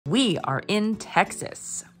We are in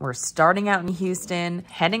Texas. We're starting out in Houston,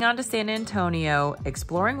 heading on to San Antonio,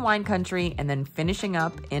 exploring wine country, and then finishing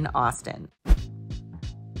up in Austin.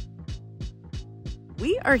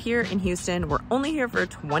 We are here in Houston. We're only here for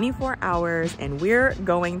 24 hours and we're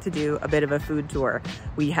going to do a bit of a food tour.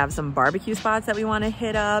 We have some barbecue spots that we want to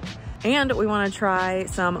hit up and we want to try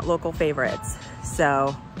some local favorites.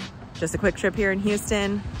 So just a quick trip here in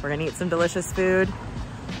Houston. We're gonna eat some delicious food.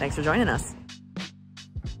 Thanks for joining us.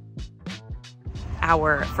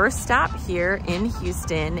 Our first stop here in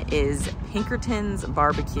Houston is Pinkerton's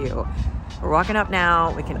Barbecue. We're walking up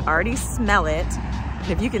now. We can already smell it.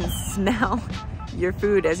 And if you can smell your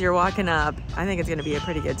food as you're walking up, I think it's gonna be a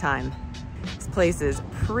pretty good time. This place is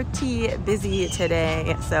pretty busy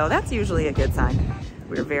today, so that's usually a good sign.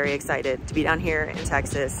 We're very excited to be down here in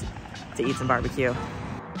Texas to eat some barbecue.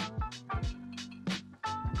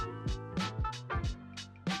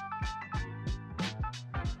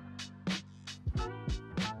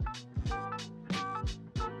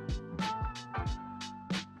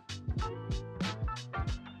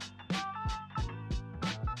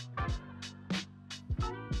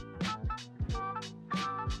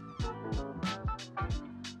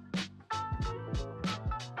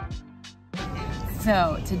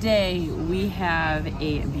 So today we have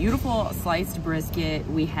a beautiful sliced brisket.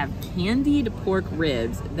 We have candied pork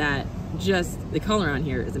ribs that just, the color on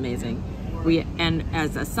here is amazing. And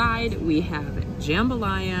as a side, we have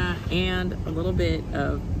jambalaya and a little bit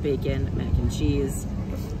of bacon, mac and cheese.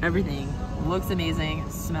 Everything looks amazing,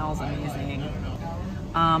 smells amazing.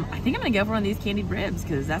 I think I'm gonna go for one of these candied ribs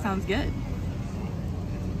because that sounds good.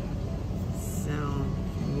 So,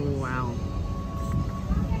 wow.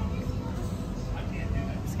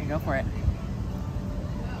 Go for it.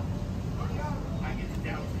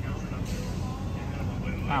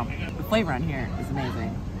 Wow, the flavor on here is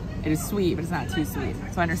amazing. It is sweet, but it's not too sweet.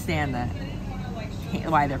 So I understand that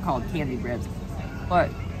why they're called candied ribs. But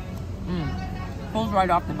pulls right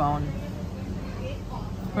off the bone.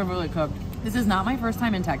 Perfectly cooked. This is not my first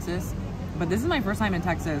time in Texas, but this is my first time in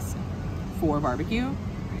Texas for barbecue.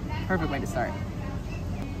 Perfect way to start.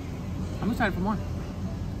 I'm excited for more.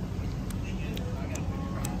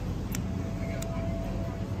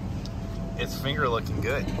 It's finger looking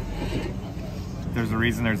good. There's a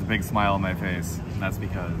reason there's a big smile on my face, and that's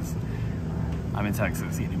because I'm in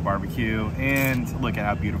Texas eating barbecue, and look at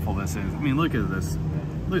how beautiful this is. I mean, look at this.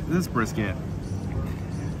 Look at this brisket.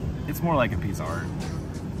 It's more like a piece of art.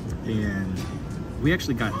 And we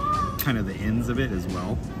actually got kind of the ends of it as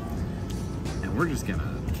well. And we're just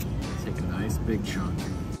gonna take a nice big chunk.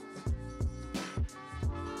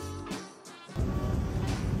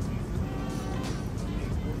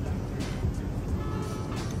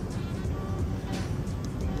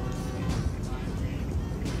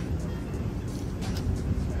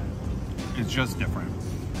 It's just different.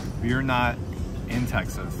 If you're not in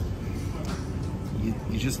Texas, you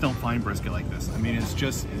just don't find brisket like this. I mean, it's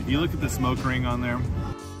just, if you look at the smoke ring on there,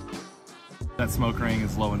 that smoke ring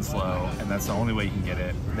is low and slow, and that's the only way you can get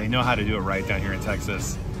it. They know how to do it right down here in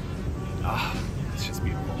Texas. Ah, it's just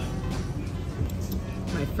beautiful.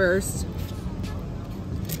 My first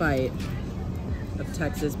bite of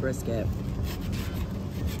Texas brisket.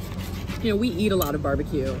 You know, we eat a lot of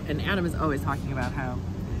barbecue, and Adam is always talking about how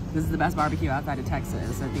this is the best barbecue outside of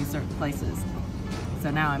Texas at these certain places.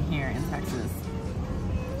 So now I'm here in Texas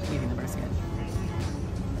eating the brisket.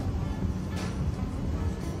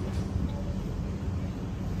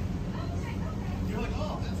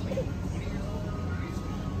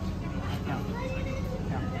 Yeah.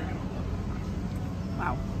 Yeah.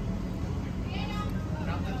 Wow.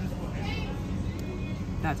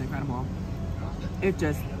 That's incredible. It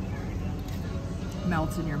just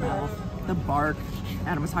melts in your mouth. The bark.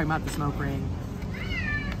 Adam was talking about the smoke ring.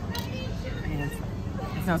 And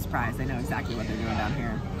it's no surprise. They know exactly what they're doing down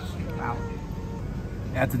here. Wow.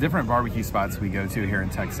 At the different barbecue spots we go to here in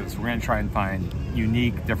Texas, we're gonna try and find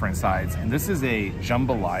unique different sides. And this is a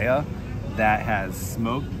jambalaya that has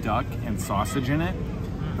smoked duck and sausage in it.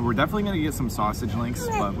 And we're definitely gonna get some sausage links,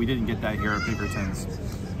 but we didn't get that here at Pinkerton's.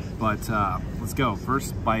 But let's go.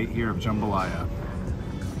 First bite here of jambalaya.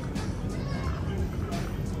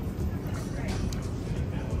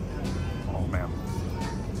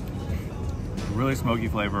 Really smoky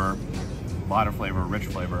flavor, a lot of flavor, rich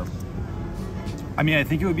flavor. I mean, I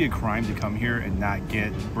think it would be a crime to come here and not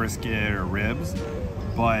get brisket or ribs,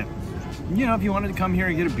 but you know, if you wanted to come here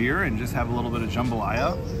and get a beer and just have a little bit of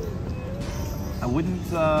jambalaya, I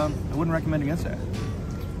wouldn't recommend against it.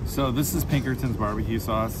 So this is Pinkerton's barbecue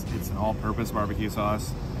sauce. It's an all-purpose barbecue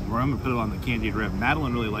sauce. I'm gonna put it on the candied rib.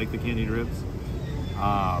 Madalyn really liked the candied ribs.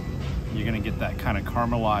 you're gonna get that kind of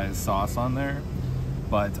caramelized sauce on there.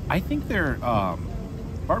 But I think their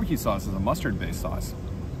barbecue sauce is a mustard-based sauce.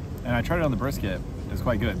 And I tried it on the brisket, it's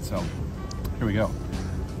quite good, so here we go.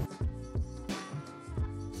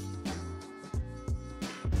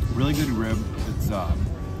 Really good rib. It's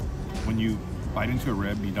when you bite into a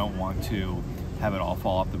rib, you don't want to have it all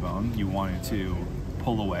fall off the bone. You want it to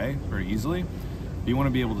pull away very easily. But you want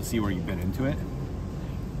to be able to see where you bit into it.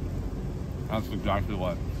 That's exactly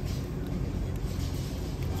what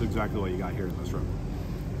you got here in this rib.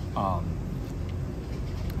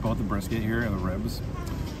 Both the brisket here and the ribs,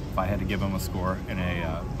 if I had to give them a score in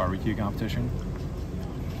a barbecue competition,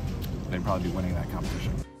 they'd probably be winning that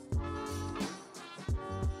competition.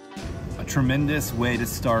 A tremendous way to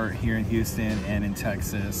start here in Houston and in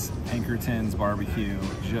Texas. Pinkerton's barbecue,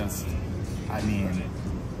 just, I mean,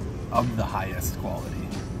 of the highest quality.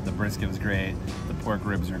 The brisket was great, the pork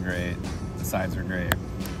ribs are great, the sides are great.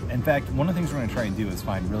 In fact, one of the things we're gonna try and do is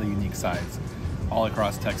find really unique sides all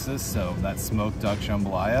across Texas, so that smoked duck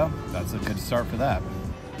jambalaya, that's a good start for that.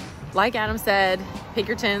 Like Adam said,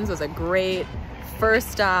 Pinkerton's was a great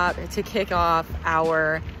first stop to kick off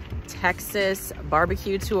our Texas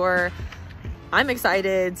barbecue tour. I'm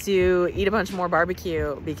excited to eat a bunch more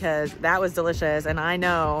barbecue because that was delicious, and I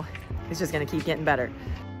know it's just gonna keep getting better.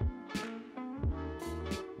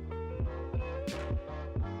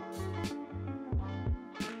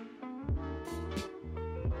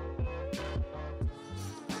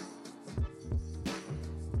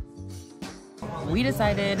 We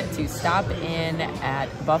decided to stop in at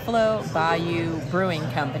Buffalo Bayou Brewing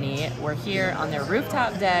Company. We're here on their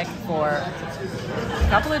rooftop deck for a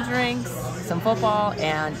couple of drinks, some football,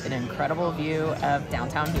 and an incredible view of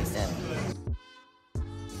downtown Houston.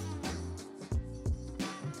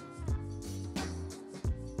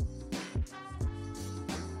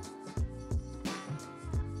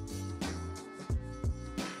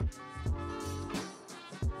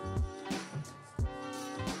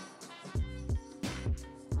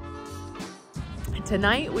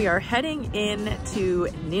 Tonight we are heading into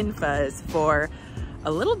Ninfa's for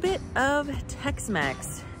a little bit of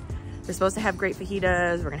Tex-Mex. They're supposed to have great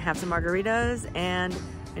fajitas, we're gonna have some margaritas and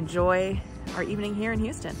enjoy our evening here in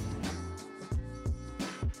Houston.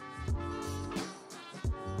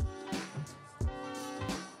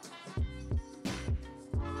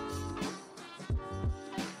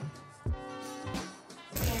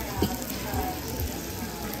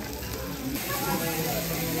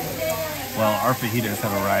 Well, our fajitas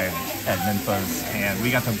have arrived at Ninfa's, and we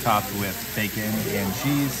got them topped with bacon and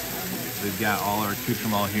cheese. We've got all our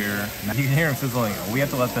accoutrements here. You can hear them sizzling. We have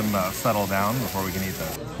to let them settle down before we can eat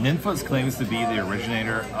them. Ninfa's claims to be the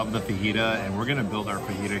originator of the fajita, and we're gonna build our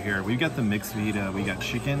fajita here. We've got the mixed fajita. We got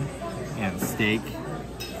chicken and steak.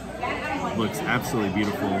 Looks absolutely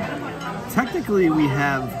beautiful. Technically, we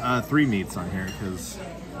have 3 meats on here because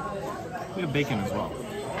we have bacon as well.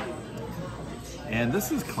 And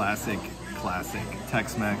this is classic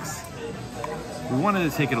Tex-Mex. We wanted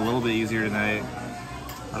to take it a little bit easier tonight.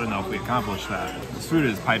 I don't know if we accomplished that. This food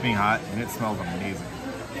is piping hot and it smells amazing.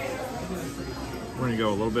 We're gonna go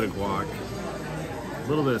a little bit of guac, a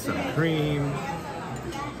little bit of sour cream,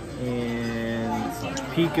 and some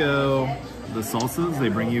pico. The salsas they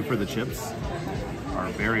bring you for the chips are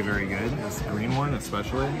very, very good. This green one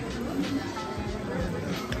especially.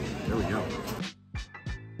 There we go.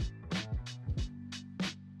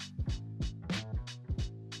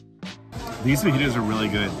 These fajitas are really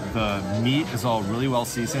good. The meat is all really well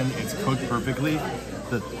seasoned. It's cooked perfectly.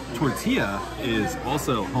 The tortilla is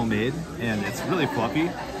also homemade and it's really fluffy.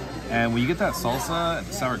 And when you get that salsa,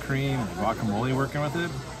 sour cream, and guacamole working with it,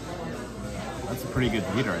 that's a pretty good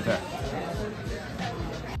fajita right there.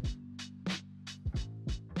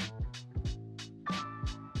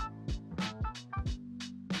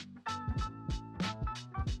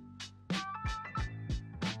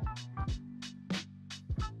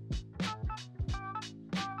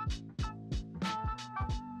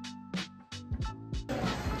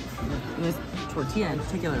 This tortilla in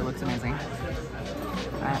particular looks amazing.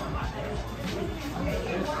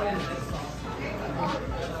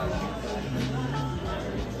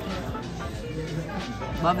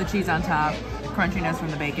 Love the cheese on top, crunchiness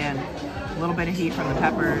from the bacon, a little bit of heat from the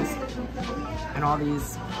peppers, and all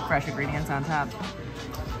these fresh ingredients on top.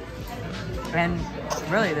 And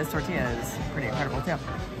really, this tortilla is pretty incredible too.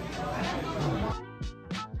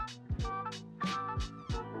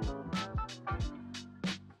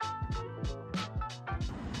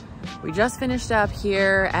 We just finished up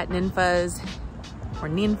here at Ninfa's, or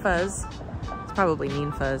Ninfa's. It's probably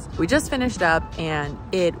Ninfa's. We just finished up and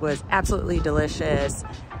it was absolutely delicious.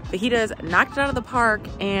 fajitas knocked it out of the park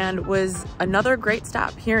and was another great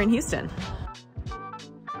stop here in Houston.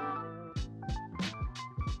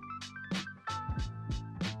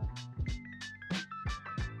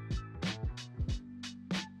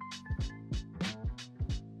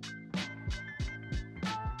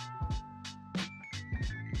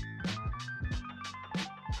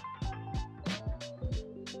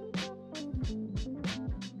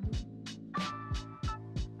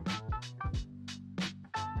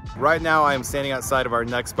 Right now I am standing outside of our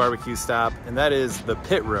next barbecue stop, and that is the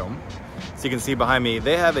pit room. So you can see behind me,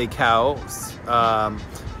 they have a cow that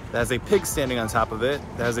has a pig standing on top of it,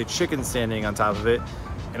 that has a chicken standing on top of it,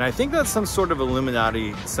 and I think that's some sort of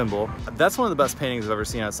Illuminati symbol. That's one of the best paintings I've ever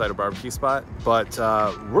seen outside a barbecue spot, but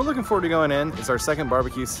we're looking forward to going in. It's our second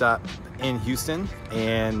barbecue stop in Houston,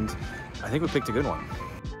 and I think we picked a good one.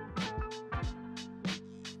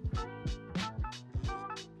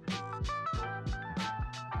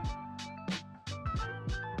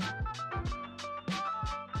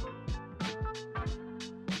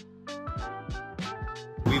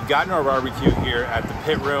 We've gotten our barbecue here at the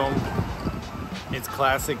pit room. It's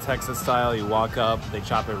classic Texas style. You walk up, they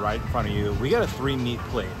chop it right in front of you. We got a 3-meat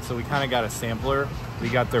plate, so we kind of got a sampler. We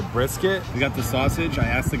got their brisket. We got the sausage. I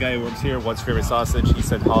asked the guy who works here, what's your favorite sausage? He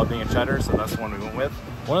said jalapeno cheddar, so that's the one we went with.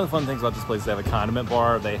 One of the fun things about this place is they have a condiment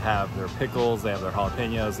bar. They have their pickles, they have their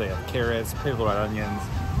jalapenos, they have carrots, pickled red onions.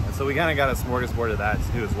 And so we kind of got a smorgasbord of that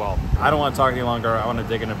too as well. I don't want to talk any longer. I want to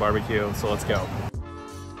dig into barbecue, so let's go.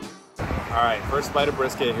 All right, first bite of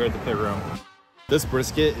brisket here at the pit room. This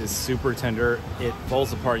brisket is super tender. It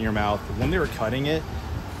falls apart in your mouth. When they were cutting it,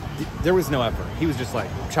 there was no effort. He was just like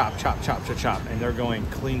chop, chop, chop, chop, chop, and they're going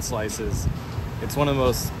clean slices. It's one of the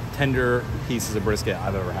most tender pieces of brisket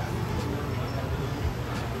I've ever had.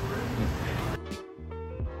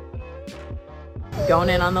 Going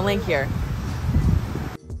in on the link here.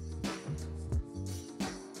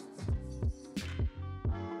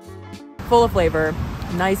 Full of flavor,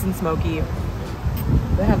 nice and smoky.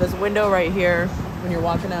 They have this window right here. When you're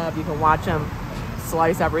walking up, you can watch them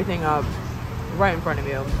slice everything up right in front of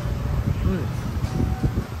you.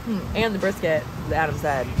 And the brisket, as Adam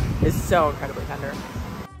said, is so incredibly tender.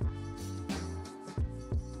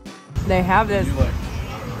 They have this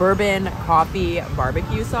bourbon coffee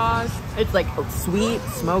barbecue sauce. It's like sweet,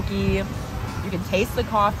 smoky. You can taste the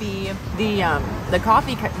coffee. The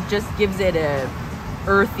coffee just gives it a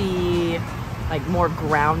earthy, like more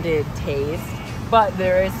grounded taste, but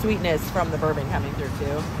there is sweetness from the bourbon coming through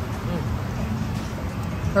too.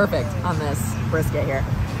 Perfect on this brisket here.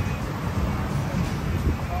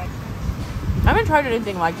 I haven't tried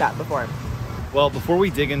anything like that before. Well, before we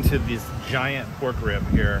dig into this giant pork rib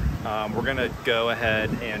here, we're gonna go ahead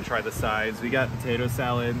and try the sides. We got potato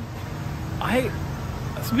salad.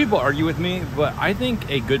 Some people argue with me, but I think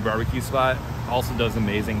a good barbecue spot also does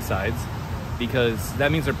amazing sides, because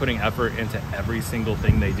that means they're putting effort into every single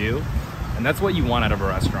thing they do. And that's what you want out of a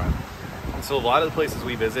restaurant. And so a lot of the places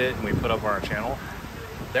we visit and we put up on our channel,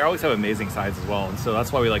 they always have amazing sides as well. And so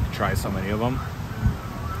that's why we like to try so many of them.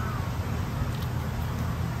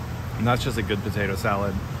 And that's just a good potato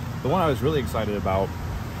salad. The one I was really excited about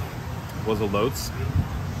was a Lotes.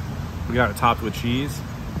 We got it topped with cheese.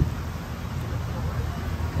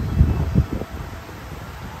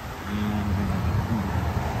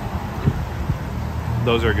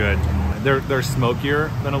 Those are good. They're smokier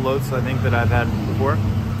than a Lotes, I think, that I've had before.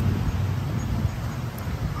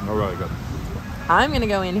 They're really good. I'm gonna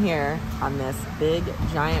go in here on this big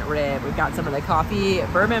giant rib. We've got some of the coffee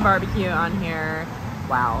bourbon barbecue on here.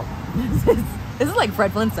 Wow, this is like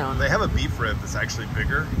Fred Flintstone. They have a beef rib that's actually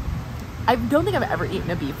bigger. I don't think I've ever eaten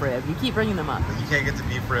a beef rib. You keep bringing them up. But you can't get the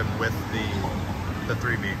beef rib with the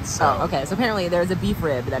 3 meats. So. Oh, okay. So apparently there's a beef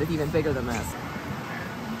rib that is even bigger than this.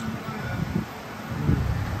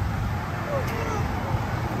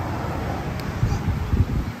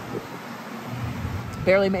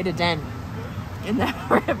 Barely made a dent in that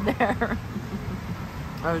rib there.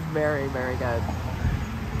 That was very, very good.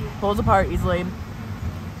 Pulls apart easily.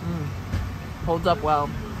 Holds up well.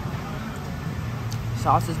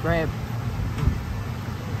 Sauce is great.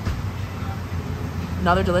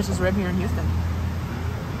 Another delicious rib here in Houston.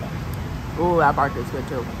 Ooh, that bark is good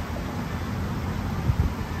too.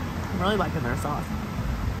 I'm really liking their sauce.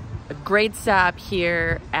 A great stop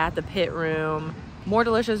here at the pit room. More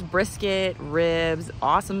delicious brisket, ribs,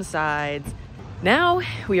 awesome sides. Now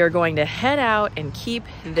we are going to head out and keep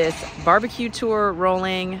this barbecue tour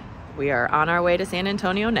rolling. We are on our way to San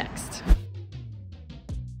Antonio next.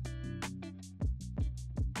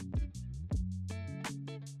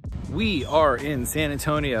 We are in San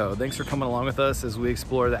Antonio. Thanks for coming along with us as we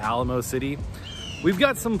explore the Alamo city. We've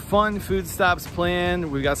got some fun food stops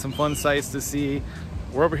planned. We've got some fun sights to see.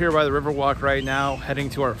 We're over here by the Riverwalk right now,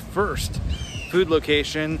 heading to our first food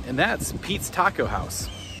location, and that's Pete's Taco House.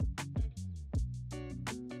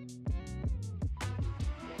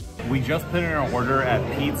 We just put in an order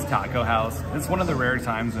at Pete's Taco House. It's one of the rare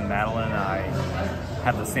times when Madeline and I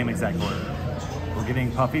have the same exact order. We're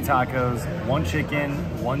getting puffy tacos, 1 chicken,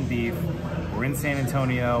 1 beef. We're in San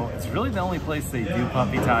Antonio. It's really the only place they do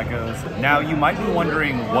puffy tacos. Now, you might be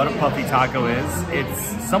wondering what a puffy taco is.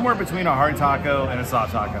 It's somewhere between a hard taco and a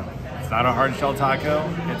soft taco. It's not a hard shell taco.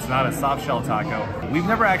 It's not a soft shell taco. We've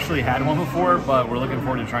never actually had one before, but we're looking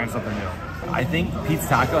forward to trying something new. I think Pete's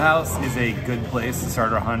Taco House is a good place to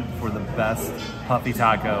start our hunt for the best puffy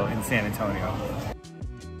taco in San Antonio.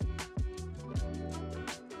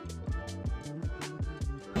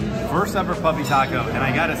 First ever puffy taco, and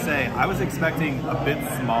I gotta say, I was expecting a bit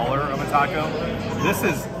smaller of a taco. This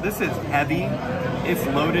is heavy. It's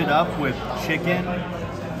loaded up with chicken,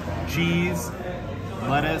 cheese,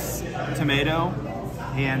 lettuce, tomato,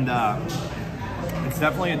 and it's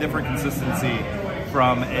definitely a different consistency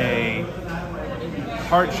from a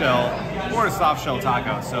hard shell or a soft shell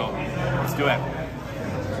taco. So let's do it.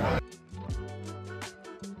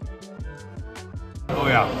 Oh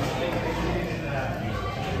yeah.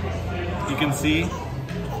 You can see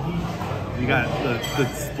you got the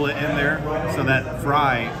split in there, so that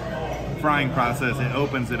frying process, it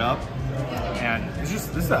opens it up, and it's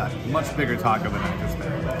just, this is a much bigger taco than I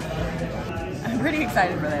anticipated. I'm pretty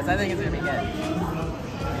excited for this. I think it's gonna be good.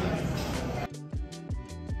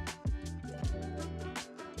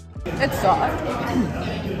 It's soft.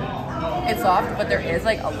 It's soft, but there is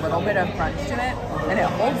like a little bit of crunch to it, and it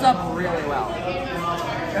holds up really well.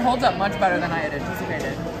 It holds up much better than I had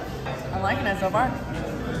anticipated. I'm liking it so far.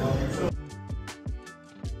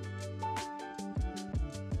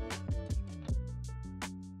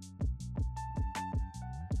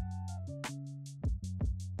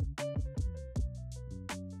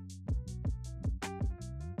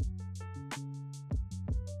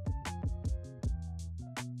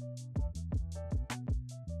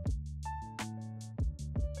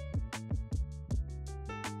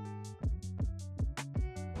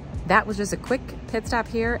 That was just a quick pit stop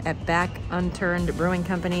here at Back Unturned Brewing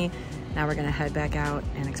Company. Now we're gonna head back out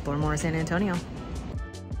and explore more San Antonio.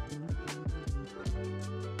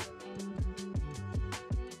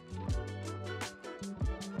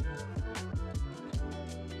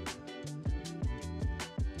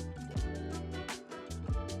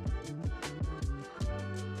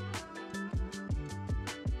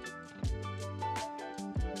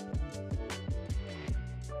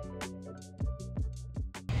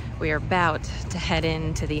 We are about to head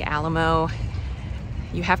into the Alamo.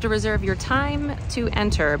 You have to reserve your time to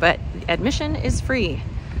enter, but admission is free.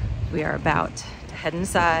 We are about to head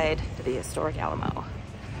inside to the historic Alamo.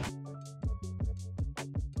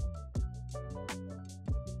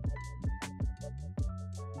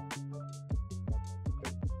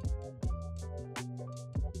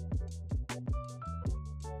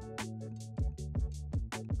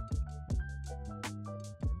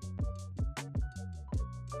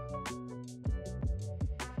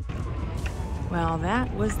 Well,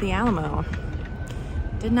 that was the Alamo.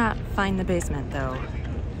 Did not find the basement though.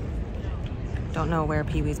 Don't know where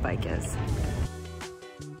Pee-wee's bike is.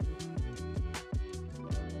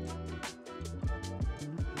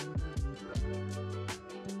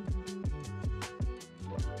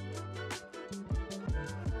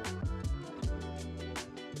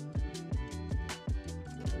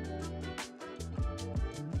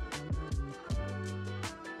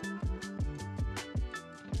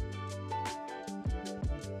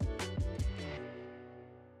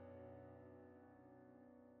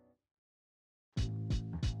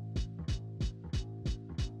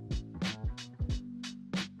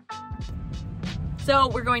 So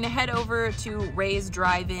we're going to head over to Ray's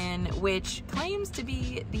Drive-In, which claims to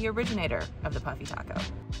be the originator of the Puffy Taco.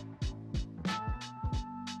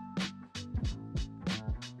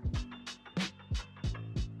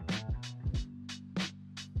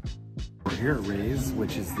 We're here at Ray's,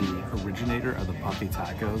 which is the originator of the Puffy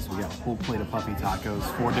Tacos. We got a whole plate of Puffy Tacos,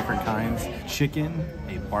 4 different kinds: chicken,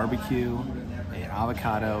 a barbecue, an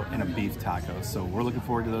avocado, and a beef taco. So we're looking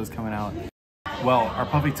forward to those coming out. Well, our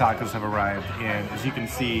Puffy Tacos have arrived, and as you can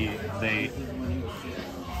see, they,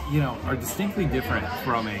 are distinctly different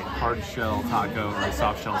from a hard shell taco or a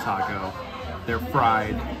soft shell taco. They're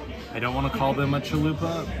fried. I don't want to call them a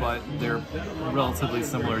chalupa, but they're relatively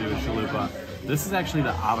similar to a chalupa. This is actually the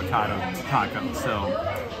avocado taco,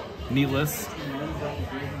 so meatless.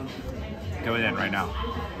 Going in right now.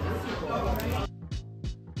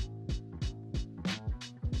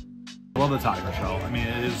 love the taco shell. I mean,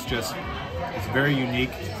 it is just, it's very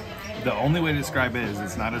unique. The only way to describe it is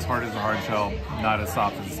it's not as hard as a hard shell, not as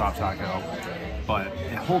soft as a soft taco, but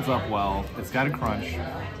it holds up well. It's got a crunch,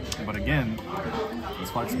 but again,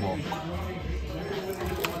 it's flexible.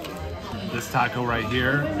 This taco right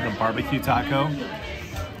here, the barbecue taco,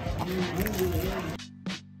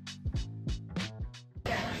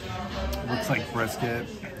 looks like brisket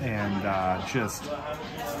and just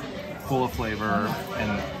full of flavor,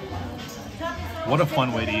 and what a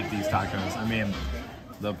fun way to eat these tacos. I mean,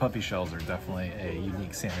 the puffy shells are definitely a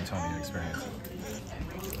unique San Antonio experience.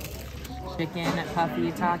 Chicken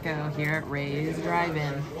puffy taco here at Ray's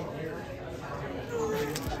Drive-In.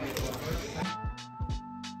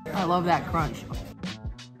 I love that crunch.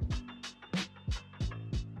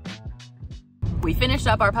 We finished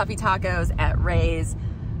up our puffy tacos at Ray's.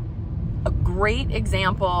 A great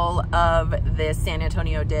example of this San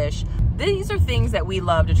Antonio dish. These are things that we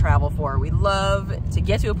love to travel for. We love to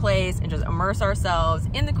get to a place and just immerse ourselves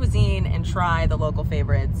in the cuisine and try the local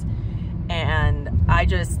favorites. And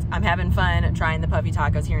I'm having fun trying the puffy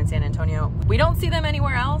tacos here in San Antonio. We don't see them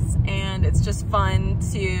anywhere else, and it's just fun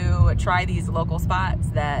to try these local spots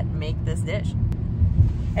that make this dish.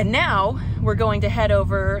 And now we're going to head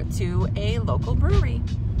over to a local brewery.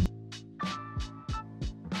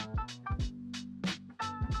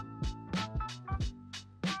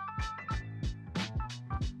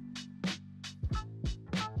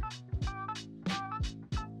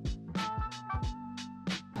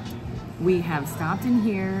 We have stopped in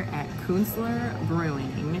here at Kunstler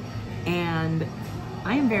Brewing, and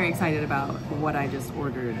I am very excited about what I just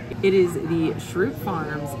ordered. It is the Schrute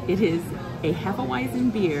Farms. It is a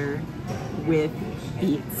Hefeweizen beer with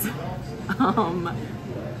beets.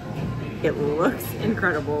 It looks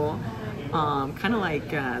incredible. Kind of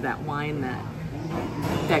like that wine,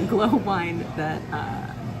 that glow wine that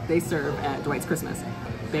they serve at Dwight's Christmas.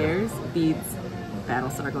 Bears, beets,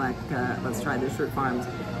 Battlestar Galactica. Let's try the Schrute Farms.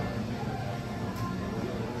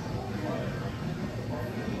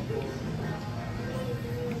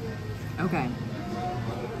 Okay,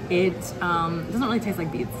 it doesn't really taste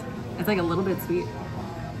like beets. It's like a little bit sweet.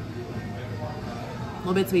 A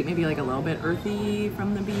little bit sweet, maybe like a little bit earthy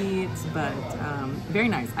from the beets, but very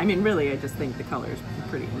nice. I mean, really, I just think the color is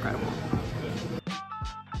pretty incredible.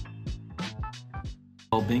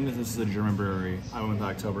 Well, being that this is a German brewery, I went to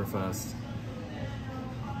Oktoberfest.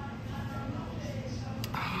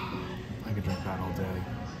 I could drink that all day.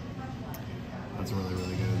 That's really,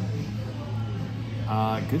 really good.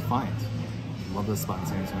 Good find. Love this spot in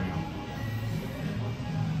San Antonio.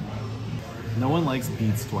 No one likes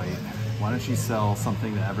beets, Dwight. Why don't you sell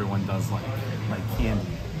something that everyone does like candy?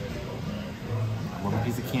 I love a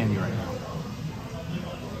piece of candy right now.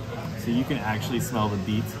 So you can actually smell the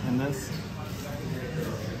beet in this.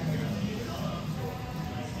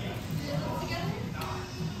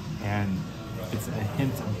 And it's a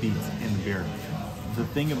hint of beet in the beer. The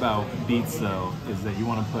thing about beets though is that you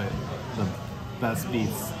want to put the best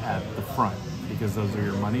beets at the front because those are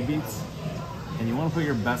your money beets, and you want to put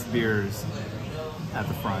your best beers at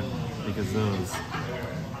the front because those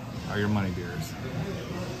are your money beers.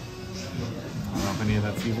 I don't know if any of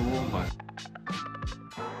that's feasible, but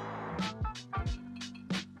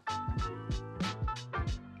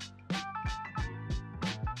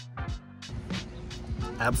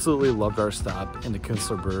absolutely loved our stop in the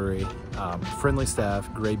Kunstler Brewery. Friendly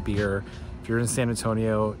staff, great beer. If you're in San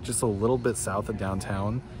Antonio, just a little bit south of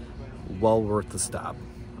downtown, well worth the stop.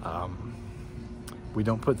 We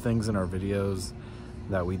don't put things in our videos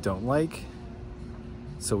that we don't like,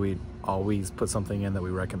 so we always put something in that we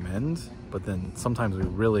recommend, but then sometimes we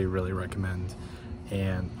really, really recommend,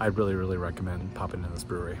 and I really, really recommend popping in this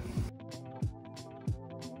brewery.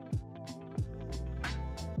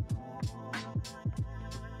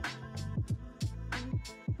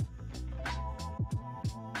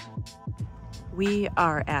 We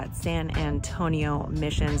are at San Antonio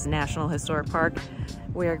Missions National Historic Park.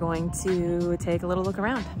 We are going to take a little look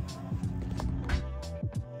around.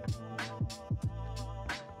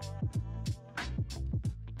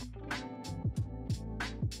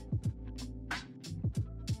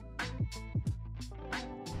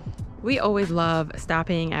 We always love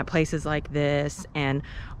stopping at places like this and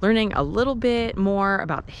learning a little bit more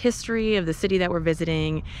about the history of the city that we're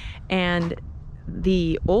visiting, and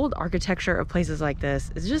the old architecture of places like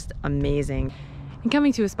this is just amazing. And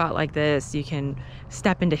coming to a spot like this, you can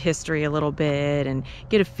step into history a little bit and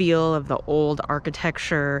get a feel of the old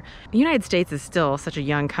architecture. The United States is still such a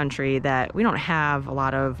young country that we don't have a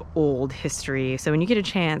lot of old history. So when you get a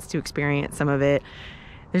chance to experience some of it,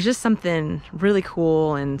 there's just something really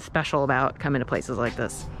cool and special about coming to places like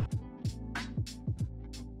this.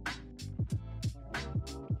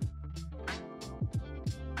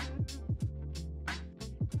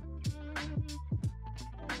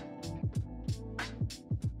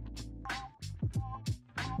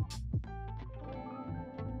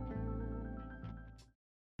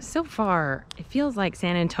 So far, it feels like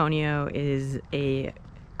San Antonio is a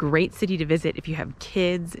great city to visit if you have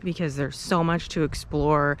kids, because there's so much to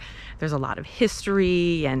explore. There's a lot of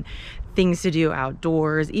history and things to do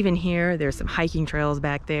outdoors. Even here, there's some hiking trails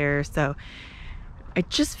back there. So it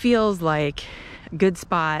just feels like a good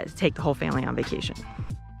spot to take the whole family on vacation.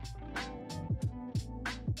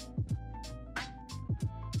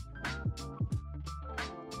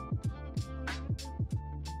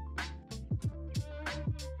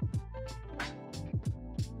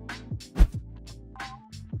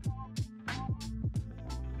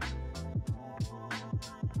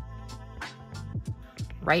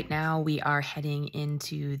 Right now we are heading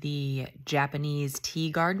into the Japanese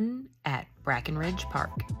tea garden at Breckenridge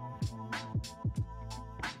Park.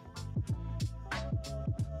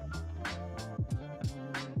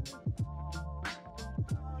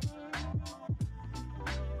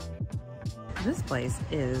 This place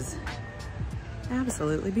is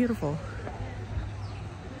absolutely beautiful.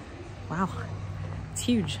 Wow, it's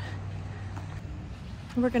huge.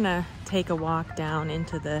 We're gonna take a walk down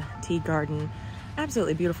into the tea garden.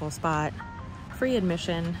 Absolutely beautiful spot, free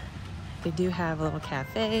admission. They do have a little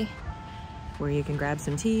cafe where you can grab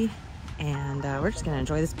some tea, and we're just gonna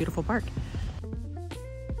enjoy this beautiful park.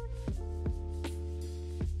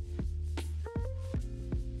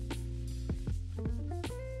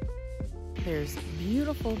 There's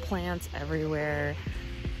beautiful plants everywhere,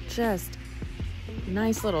 just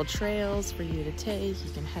nice little trails for you to take.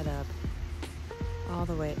 You can head up all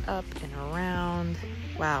the way up and around.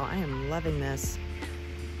 Wow, I am loving this.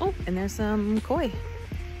 Oh, and there's some koi.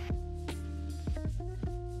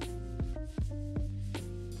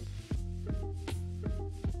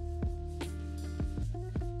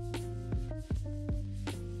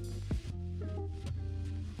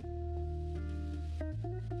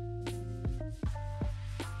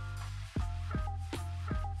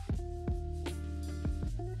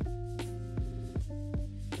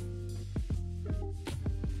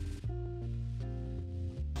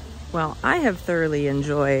 Well, I have thoroughly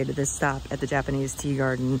enjoyed this stop at the Japanese tea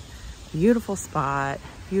garden. Beautiful spot,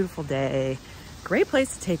 beautiful day, great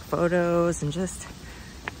place to take photos and just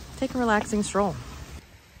take a relaxing stroll.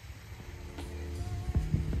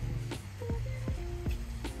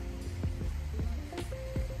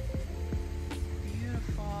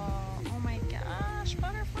 Beautiful. Oh my gosh,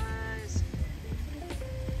 butterflies.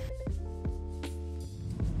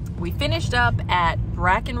 We finished up at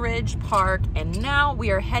Breckenridge Park, and now we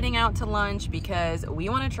are heading out to lunch because we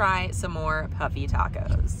want to try some more puffy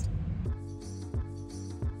tacos.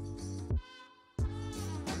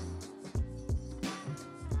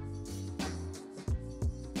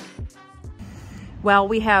 Well,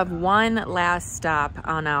 we have one last stop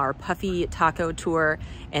on our puffy taco tour,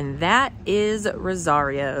 and that is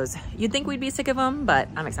Rosario's. You'd think we'd be sick of them, but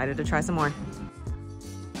I'm excited to try some more.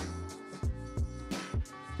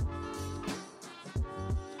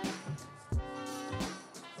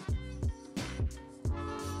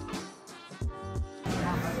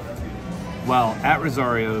 Well, at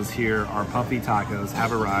Rosario's here, our puffy tacos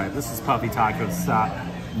have arrived. This is puffy tacos stop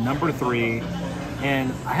number 3,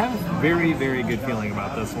 and I have a very, very good feeling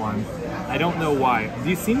about this one. I don't know why.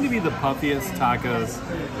 These seem to be the puffiest tacos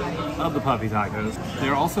of the puffy tacos.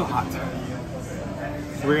 They're also hot,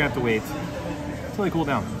 so we're gonna have to wait until they cool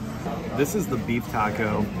down. This is the beef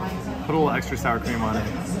taco. Put a little extra sour cream on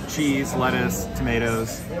it. Cheese, lettuce,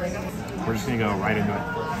 tomatoes. We're just gonna go right into it.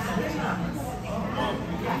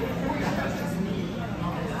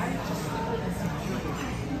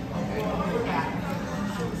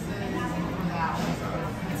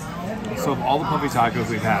 So of all the puffy tacos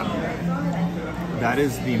we've had, that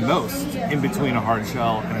is the most in between a hard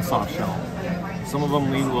shell and a soft shell. Some of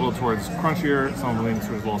them lean a little towards crunchier, some of them lean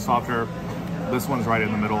towards a little softer. This one's right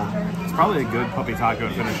in the middle. It's probably a good puffy taco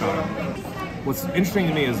to finish on. What's interesting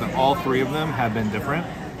to me is that all 3 of them have been different,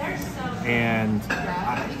 and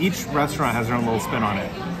each restaurant has their own little spin on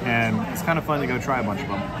it, and it's kind of fun to go try a bunch of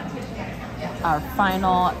them. Our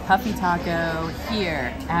final puffy taco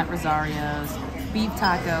here at Rosario's. Beef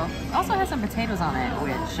taco. Also has some potatoes on it,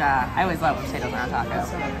 which I always love potatoes on a taco.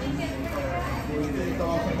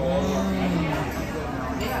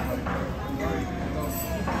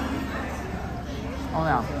 Oh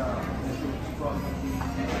no.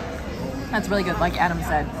 That's really good. Like Adam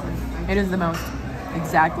said, it is the most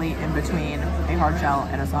exactly in between a hard shell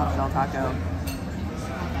and a soft shell taco.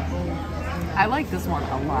 I like this one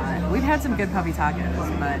a lot. We've had some good puffy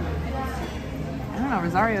tacos, but I don't know,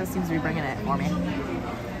 Rosario seems to be bringing it for me.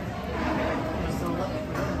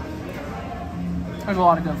 There's a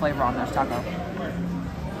lot of good flavor on this taco.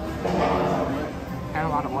 And a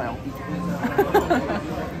lot of oil.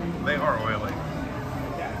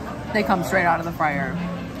 They come straight out of the fryer.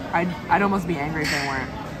 I'd almost be angry if they weren't.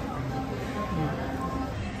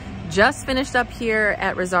 Just finished up here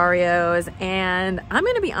at Rosario's, and I'm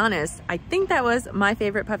gonna be honest, I think that was my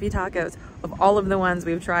favorite puffy tacos of all of the ones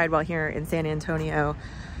we've tried while here in San Antonio.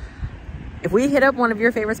 If we hit up one of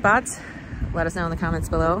your favorite spots, let us know in the comments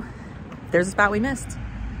below. If there's a spot we missed,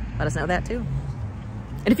 let us know that too.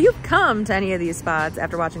 And if you've come to any of these spots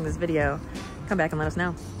after watching this video, come back and let us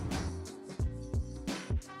know.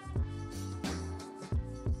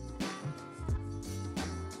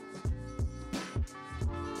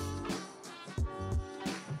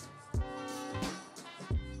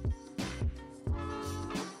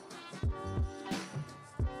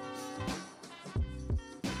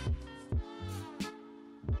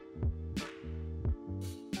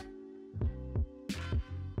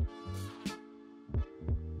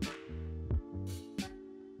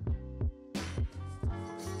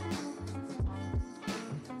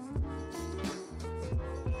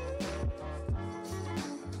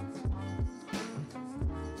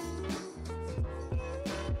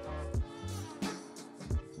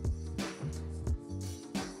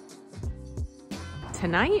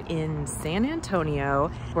 Tonight in San Antonio,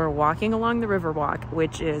 we're walking along the Riverwalk,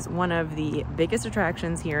 which is one of the biggest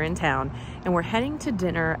attractions here in town, and we're heading to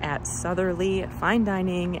dinner at Southerly Fine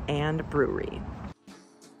Dining and Brewery.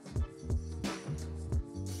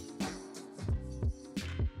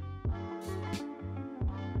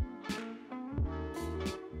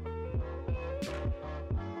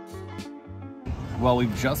 Well,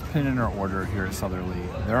 we've just put in our order here at Southerly.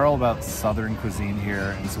 They're all about Southern cuisine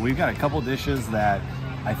here. And so we've got a couple dishes that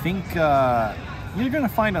I think you're gonna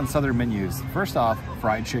find on Southern menus. First off,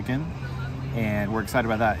 fried chicken, and we're excited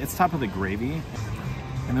about that. It's topped with a gravy.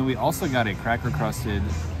 And then we also got a cracker crusted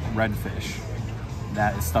redfish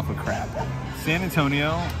that is stuffed with crab. San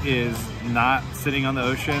Antonio is not sitting on the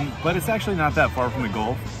ocean, but it's actually not that far from the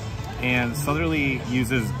Gulf. And Southerly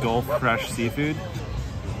uses Gulf fresh seafood.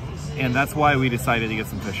 And that's why we decided to get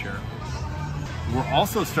some fish here. We're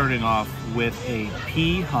also starting off with a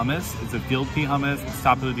pea hummus. It's a field pea hummus. It's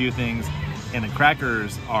topped with a few things, and the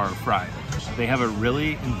crackers are fried. They have a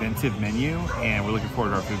really inventive menu, and we're looking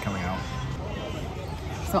forward to our food coming out.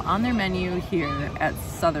 So on their menu here at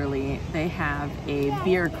Southerly, they have a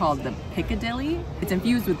beer called the Piccadilly. It's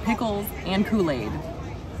infused with pickles and Kool-Aid.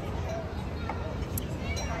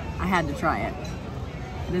 I had to try it.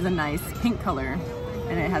 It is a nice pink color,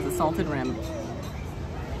 and it has a salted rim.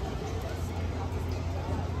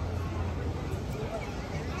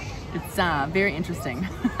 It's very interesting.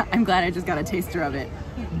 I'm glad I just got a taster of it,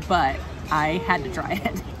 but I had to try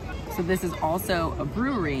it. So this is also a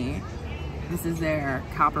brewery. This is their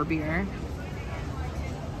copper beer.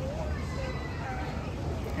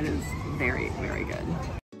 It is very, very good.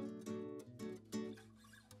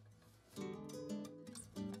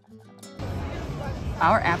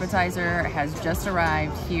 Our appetizer has just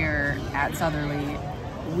arrived here at Southerly.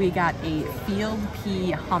 We got a field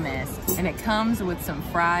pea hummus, and it comes with some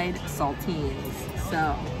fried saltines.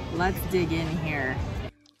 So let's dig in here.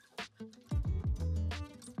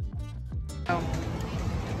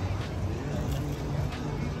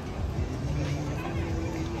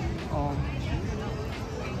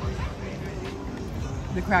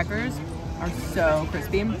 The crackers are so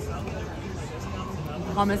crispy.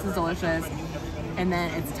 Hummus is delicious. And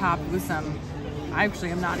then it's topped with some,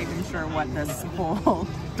 actually I'm not even sure what this whole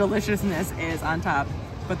deliciousness is on top,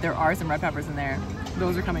 but there are some red peppers in there.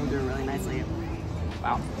 Those are coming through really nicely.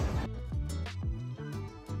 Wow.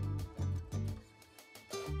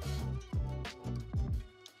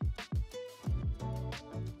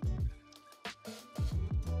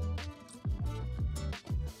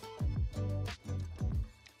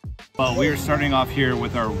 Well, we are starting off here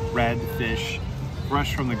with our red fish,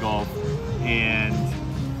 fresh from the Gulf, and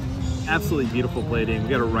absolutely beautiful plating. We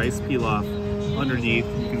got a rice pilaf underneath.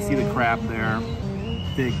 You can see the crab there,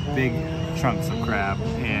 big chunks of crab,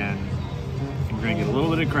 and we're gonna get a little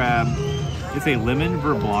bit of crab. It's a lemon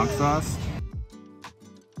beurre blanc sauce.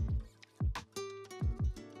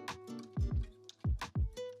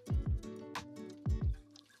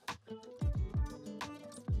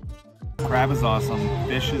 Crab is awesome,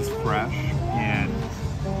 fish is fresh, and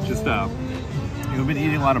just we've been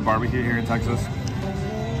eating a lot of barbecue here in Texas.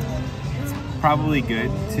 It's probably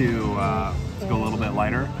good to go a little bit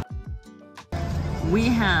lighter. We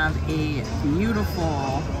have a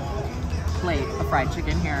beautiful plate of fried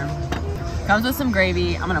chicken here. Comes with some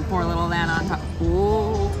gravy. I'm gonna pour a little of that on top.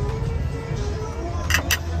 Ooh.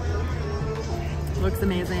 Looks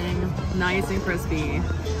amazing, nice and crispy.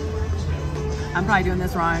 I'm probably doing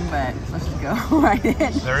this wrong, but let's just go right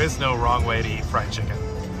in. There is no wrong way to eat fried chicken.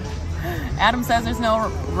 Adam says there's no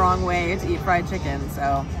wrong way to eat fried chicken,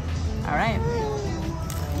 so all right.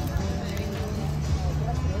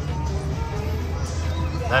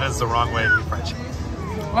 That is the wrong way to eat fried chicken.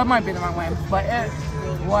 That might be the wrong way, but it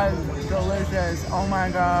was delicious. Oh my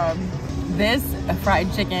God. This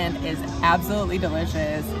fried chicken is absolutely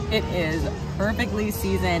delicious. It is perfectly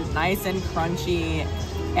seasoned, nice and crunchy.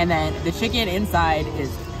 And then the chicken inside is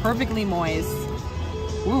perfectly moist.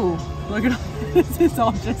 Ooh, look at all this. It's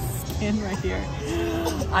all just skin right here.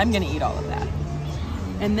 I'm gonna eat all of that.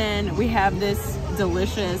 And then we have this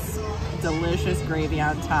delicious, delicious gravy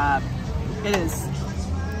on top. It is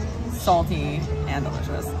salty and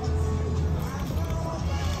delicious.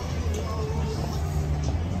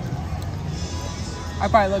 I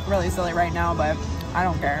probably look really silly right now, but I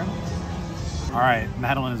don't care. All right,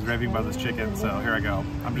 Madeline is raving about this chicken, so here I go.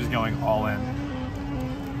 I'm just going all in.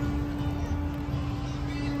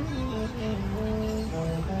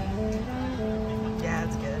 Yeah,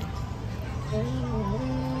 it's good.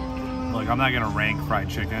 Look, I'm not gonna rank fried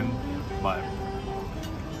chicken, but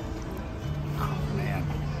oh man,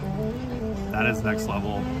 that is next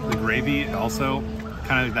level. The gravy also,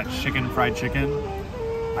 kind of like that chicken fried chicken.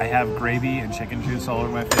 I have gravy and chicken juice all over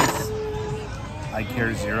my face. I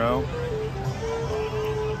care zero.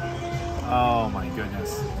 Oh my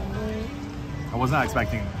goodness. I was not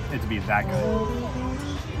expecting it to be that good.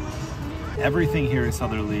 Everything here at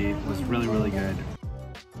Southerly was really, really good.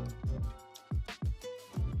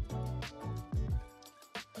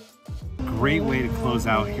 Great way to close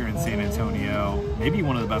out here in San Antonio. Maybe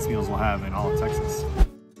one of the best meals we'll have in all of Texas.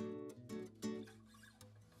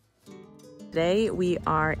 Today we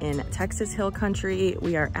are in Texas Hill Country.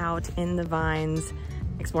 We are out in the vines,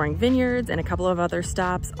 exploring vineyards and a couple of other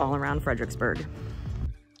stops all around Fredericksburg.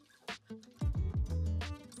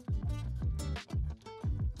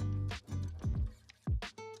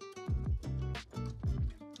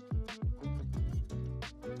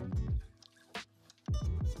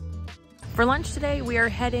 For lunch today, we are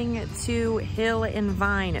heading to Hill and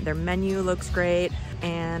Vine. Their menu looks great,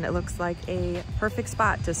 and it looks like a perfect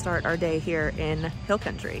spot to start our day here in Hill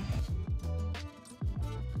Country.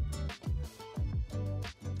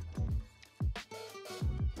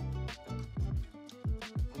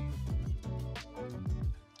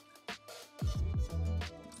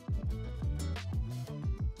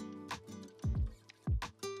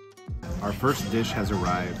 Our first dish has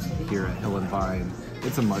arrived here at Hill and Vine.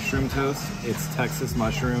 It's a mushroom toast. It's Texas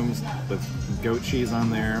mushrooms with goat cheese on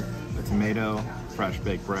there, a tomato, fresh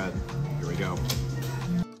baked bread. Here we go.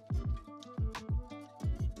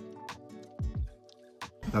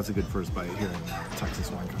 That's a good first bite here in Texas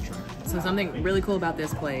wine country. So something really cool about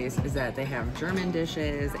this place is that they have German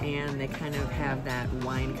dishes and they kind of have that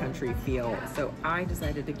wine country feel. So I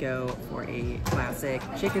decided to go for a classic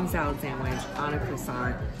chicken salad sandwich on a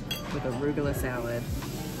croissant with arugula salad.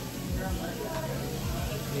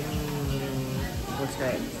 Looks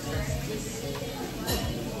great.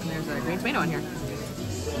 And there's a green tomato on here.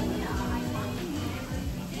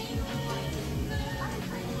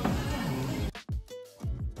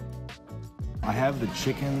 I have the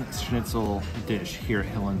chicken schnitzel dish here at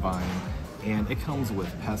Hill and Vine, and it comes with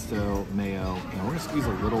pesto, mayo, and we're gonna squeeze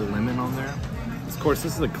a little lemon on there. Of course,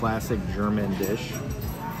 this is a classic German dish,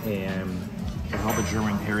 and with all the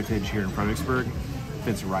German heritage here in Fredericksburg,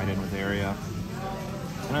 fits right in with the area.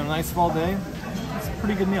 And on a nice fall day, it's a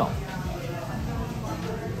pretty good meal.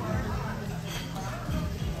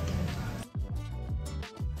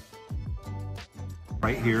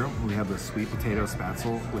 Right here, we have the sweet potato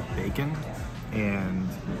spatzel with bacon, and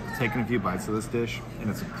taking a few bites of this dish, and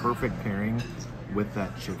it's a perfect pairing with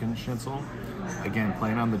that chicken schnitzel. Again,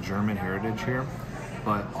 playing on the German heritage here,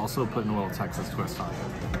 but also putting a little Texas twist on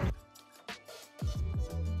it.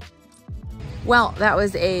 Well, that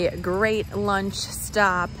was a great lunch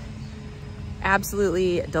stop.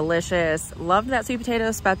 Absolutely delicious. Loved that sweet potato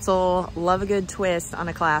spatzel. Love a good twist on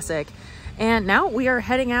a classic. And now we are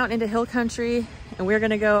heading out into Hill Country, and we're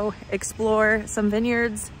gonna go explore some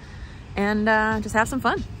vineyards and just have some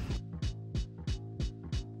fun.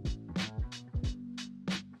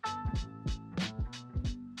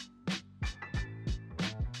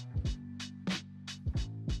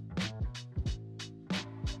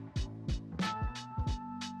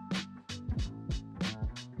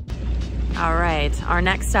 All right, our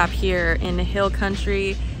next stop here in Hill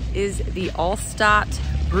Country is the Allstadt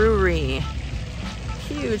Brewery.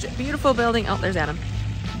 Huge, beautiful building. Oh, there's Adam.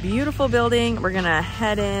 Beautiful building. We're gonna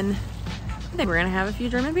head in. I think we're gonna have a few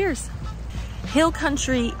German beers. Hill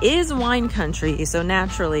Country is wine country, so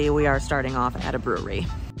naturally we are starting off at a brewery.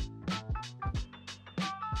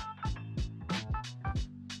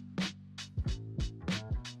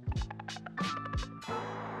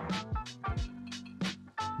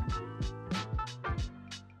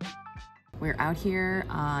 We're out here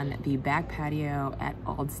on the back patio at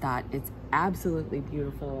Aldstadt. It's absolutely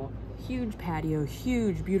beautiful. Huge patio,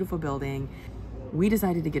 huge, beautiful building. We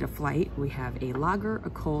decided to get a flight. We have a lager, a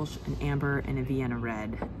Kolsch, an amber, and a Vienna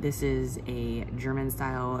red. This is a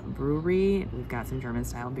German-style brewery. We've got some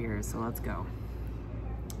German-style beers, so let's go.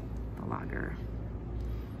 The lager.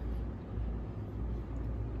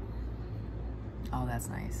 Oh, that's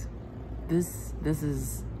nice. This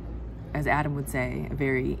is, as Adam would say, a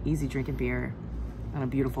very easy drinking beer on a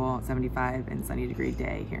beautiful 75 and sunny degree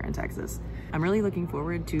day here in Texas. I'm really looking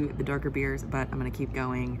forward to the darker beers, but I'm gonna keep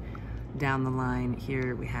going down the line.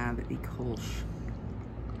 Here we have the Kolsch.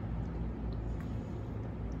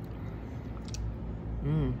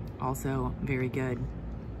 Also very good.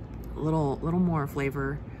 A little more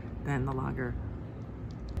flavor than the lager.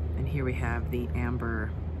 And here we have the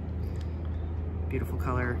amber. Beautiful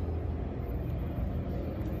color.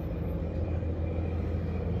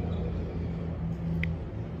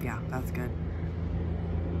 Yeah, that's good.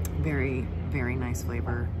 Very, very nice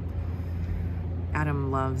flavor.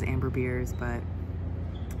 Adam loves amber beers, but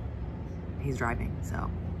he's driving,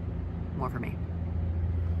 so more for me.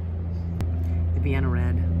 The Vienna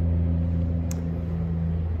red.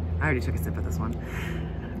 I already took a sip of this one.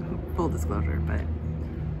 Full disclosure, but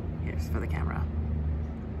here's for the camera.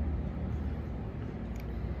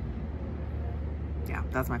 Yeah,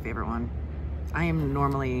 that's my favorite one. I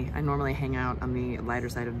normally hang out on the lighter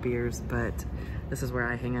side of beers, but this is where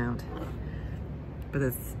I hang out. But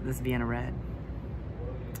this Vienna red,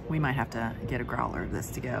 we might have to get a growler of this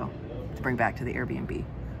to bring back to the Airbnb.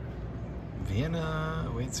 Vienna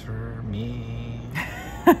waits for me.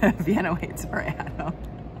 Vienna waits for Adam.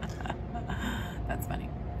 That's funny.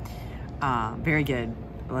 Very good.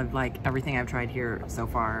 Like everything I've tried here so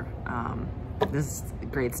far. This is a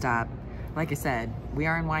great stop. Like I said, we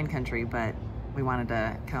are in wine country, but we wanted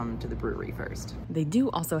to come to the brewery first. They do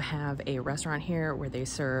also have a restaurant here where they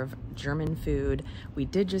serve German food. We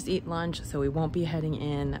did just eat lunch, so we won't be heading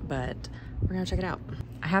in, but we're gonna check it out.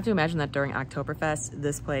 I have to imagine that during Oktoberfest,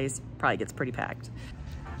 this place probably gets pretty packed.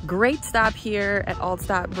 Great stop here at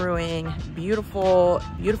Aldstadt Brewing. Beautiful,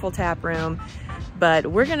 beautiful tap room. But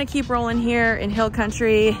we're gonna keep rolling here in Hill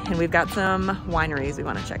Country, and we've got some wineries we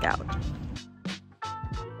wanna check out.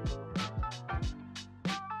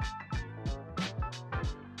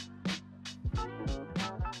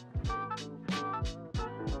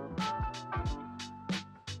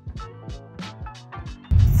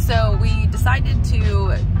 So we decided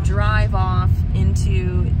to drive off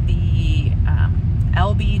into the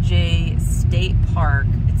LBJ State Park.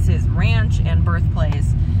 It's his ranch and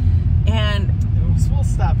birthplace. And we'll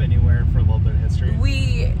stop anywhere for a little bit of history.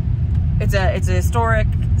 It's a historic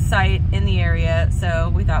site in the area,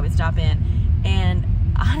 so we thought we'd stop in. And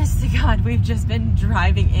honest to God, we've just been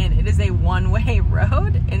driving in. It is a one-way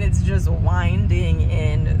road, and it's just winding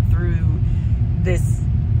in through this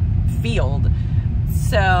field.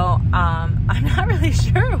 So I'm not really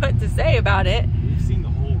sure what to say about it. We've seen the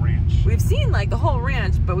whole ranch. We've seen like the whole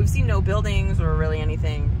ranch, but we've seen no buildings or really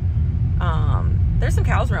anything. There's some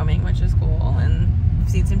cows roaming, which is cool, and we've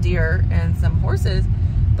seen some deer and some horses,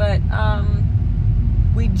 but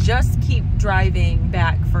we just keep driving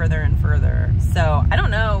back further and further. So I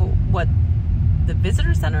don't know what the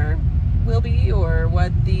visitor center will be or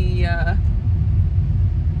what the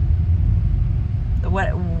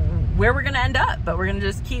where we're gonna end up, but we're gonna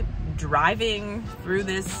just keep driving through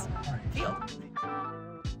this field.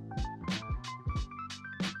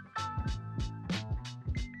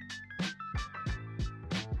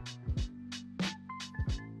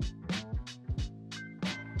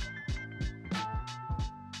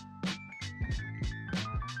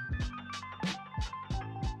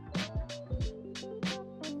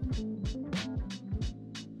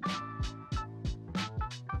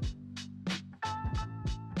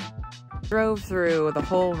 Drove through the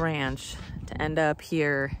whole ranch to end up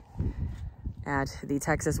here at the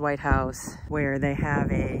Texas White House, where they have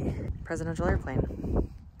a presidential airplane.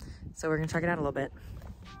 So we're gonna check it out a little bit.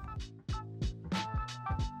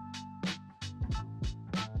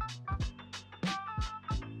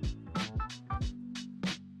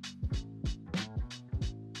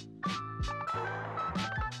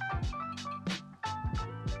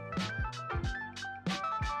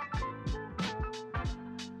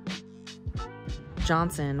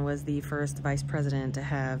 Johnson was the first vice president to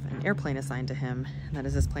have an airplane assigned to him, and that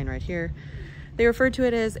is this plane right here. They referred to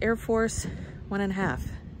it as Air Force 1.5.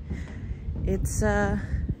 It's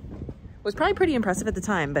was probably pretty impressive at the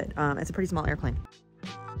time, but it's a pretty small airplane.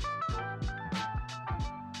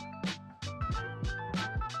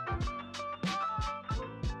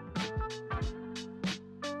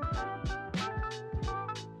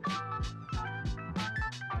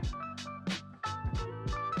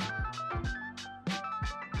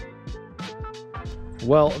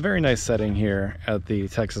 Well, a very nice setting here at the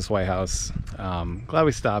Texas White House. Glad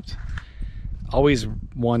we stopped. Always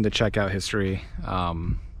one to check out history. I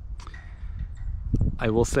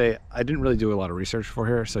will say I didn't really do a lot of research for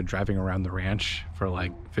here, so driving around the ranch for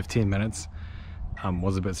like 15 minutes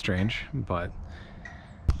was a bit strange, but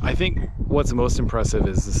I think what's most impressive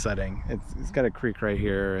is the setting. It's got a creek right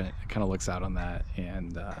here, and it kind of looks out on that,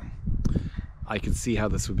 and I could see how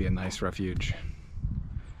this would be a nice refuge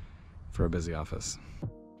for a busy office.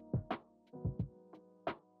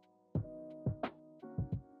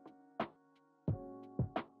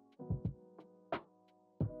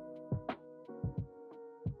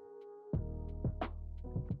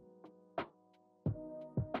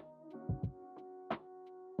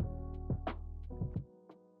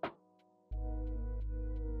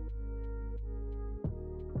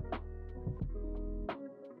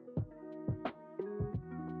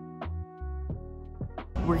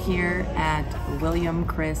 We're here at William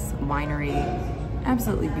Chris Winery.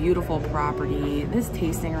 Absolutely beautiful property. This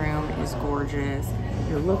tasting room is gorgeous.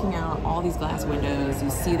 You're looking out all these glass windows. You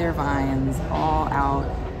see their vines all out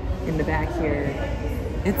in the back here.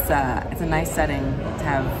 It's a nice setting to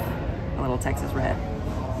have a little Texas red.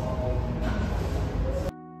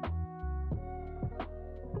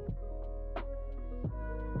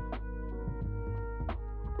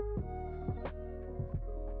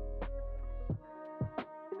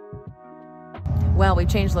 Well, we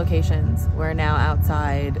changed locations. We're now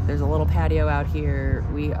outside. There's a little patio out here.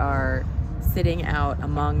 We are sitting out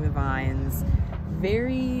among the vines.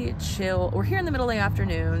 Very chill. We're here in the middle of the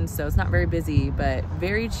afternoon, so it's not very busy, but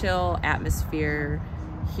very chill atmosphere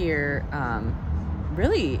here.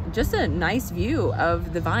 Really just a nice view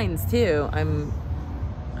of the vines too. I'm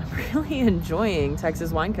really enjoying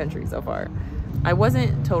Texas wine country so far. I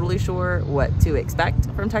wasn't totally sure what to expect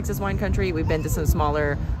from Texas wine country. We've been to some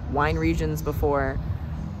smaller wine regions before,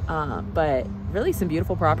 but really some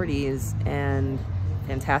beautiful properties and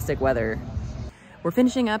fantastic weather. We're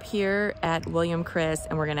finishing up here at William Chris,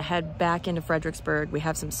 and we're gonna head back into Fredericksburg. We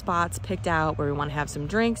have some spots picked out where we wanna have some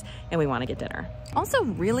drinks and we wanna get dinner. Also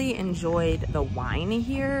really enjoyed the wine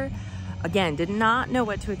here. Again, did not know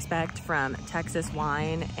what to expect from Texas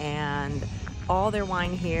wine, and all their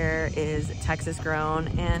wine here is Texas grown,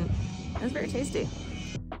 and it was very tasty.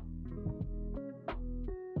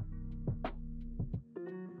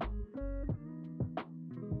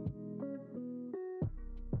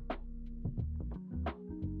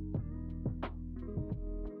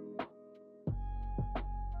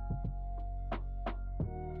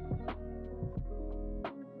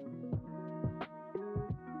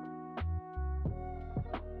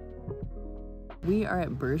 We are at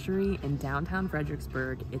Bergerie in downtown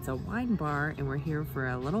Fredericksburg. It's a wine bar, and we're here for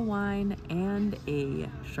a little wine and a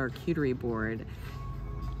charcuterie board.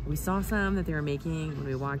 We saw some that they were making when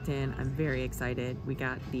we walked in. I'm very excited. We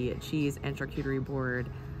got the cheese and charcuterie board.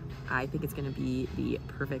 I think it's gonna be the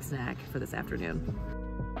perfect snack for this afternoon.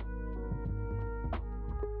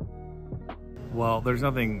 Well, there's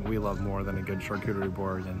nothing we love more than a good charcuterie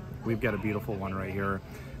board, and we've got a beautiful one right here.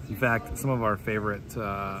 In fact, some of our favorite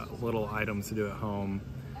little items to do at home,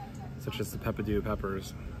 such as the peppadew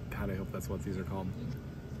peppers. God, I hope that's what these are called.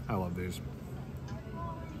 I love these.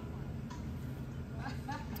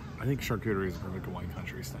 I think charcuterie is a perfect wine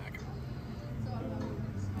country snack.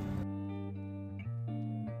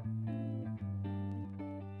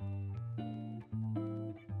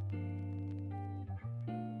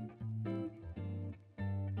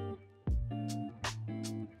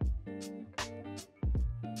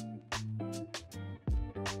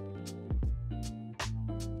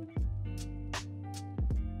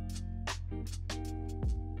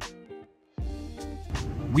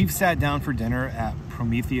 We've sat down for dinner at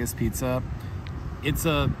Prometheus Pizza. It's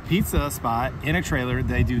a pizza spot in a trailer.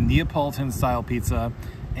 They do Neapolitan style pizza.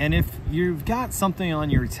 And if you've got something on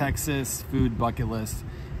your Texas food bucket list,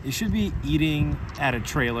 it should be eating at a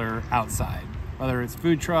trailer outside. Whether it's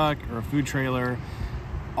food truck or a food trailer,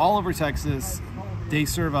 all over Texas, they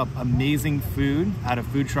serve up amazing food out of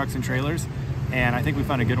food trucks and trailers. And I think we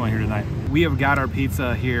found a good one here tonight. We have got our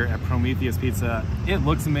pizza here at Prometheus Pizza. It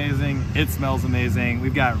looks amazing, it smells amazing.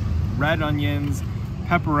 We've got red onions,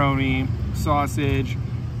 pepperoni, sausage,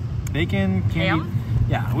 bacon, candy.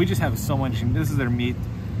 Yeah, we just have so much. This is their meatzilla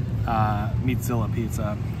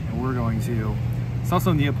pizza. And we're going to, it's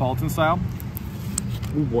also Neapolitan style.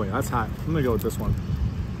 Oh boy, that's hot. I'm gonna go with this one.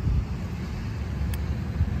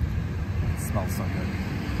 It smells so good.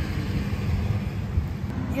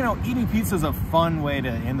 You know, eating pizza is a fun way to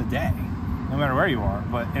end the day, no matter where you are,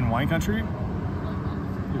 but in wine country,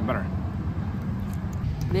 even better.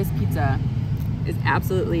 This pizza is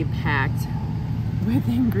absolutely packed with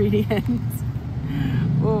ingredients.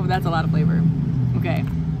 Oh, that's a lot of flavor. Okay,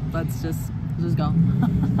 let's just go.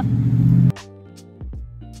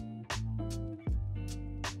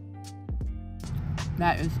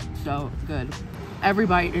 That is so good. Every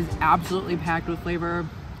bite is absolutely packed with flavor.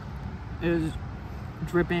 It is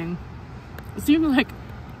dripping. It seems like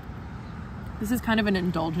this is kind of an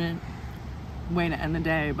indulgent way to end the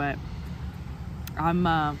day, but I'm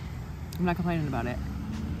not complaining about it.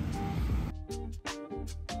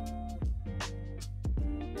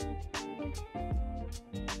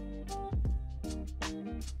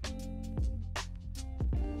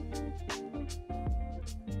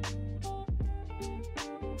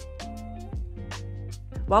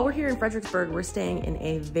 While we're here in Fredericksburg, we're staying in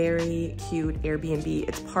a very cute Airbnb.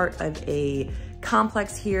 It's part of a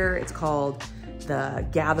complex here. It's called the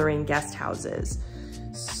Gathering Guest Houses.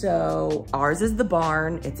 So ours is the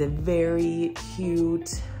barn. It's a very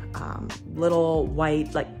cute little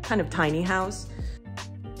white, like kind of tiny house.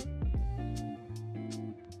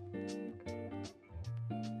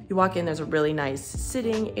 You walk in, there's a really nice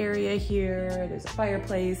sitting area here. There's a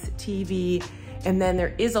fireplace, TV, and then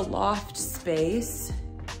there is a loft space.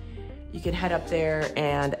 You can head up there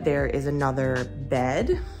and there is another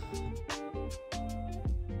bed.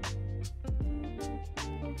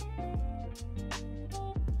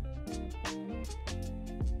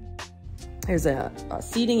 There's a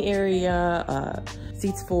seating area,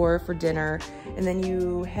 seats for dinner. And then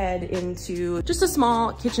you head into just a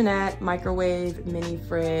small kitchenette, microwave, mini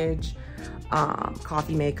fridge,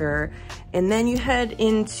 coffee maker. And then you head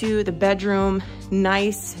into the bedroom,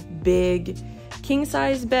 nice big king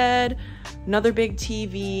size bed, another big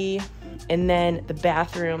TV, and then the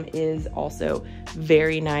bathroom is also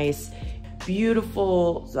very nice.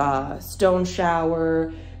 Beautiful stone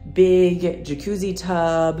shower, big jacuzzi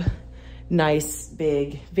tub, nice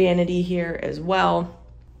big vanity here as well.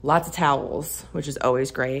 Lots of towels, which is always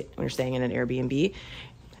great when you're staying in an Airbnb.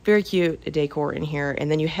 Very cute decor in here. And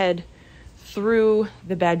then you head through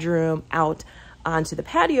the bedroom out onto the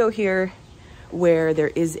patio here where there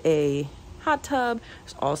is a hot tub.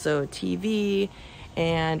 There's also a TV.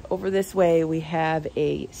 And over this way, we have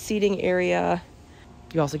a seating area.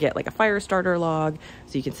 You also get like a fire starter log,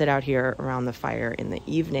 so you can sit out here around the fire in the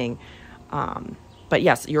evening. But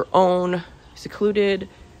yes, your own secluded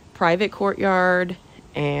private courtyard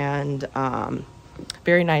and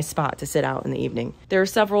very nice spot to sit out in the evening. There are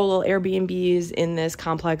several little Airbnbs in this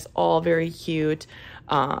complex, all very cute.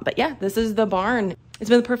 But yeah, this is the barn. It's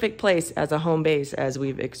been the perfect place as a home base as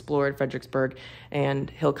we've explored Fredericksburg and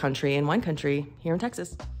hill country and wine country here in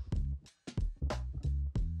Texas.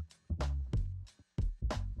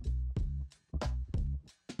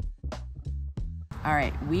 All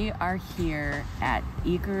right, we are here at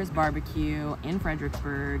Eaker's Barbecue in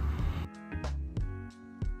Fredericksburg.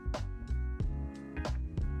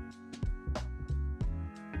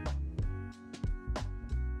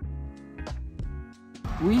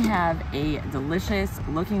 We have a delicious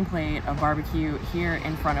looking plate of barbecue here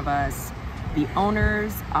in front of us. The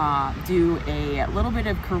owners do a little bit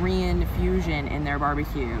of Korean fusion in their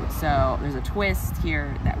barbecue. So there's a twist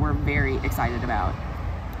here that we're very excited about.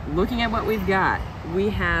 Looking at what we've got, we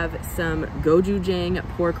have some gochujang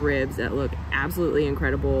pork ribs that look absolutely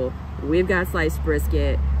incredible. We've got sliced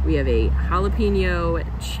brisket. We have a jalapeno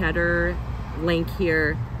cheddar link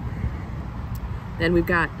here. Then we've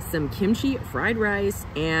got some kimchi fried rice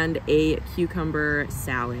and a cucumber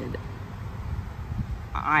salad.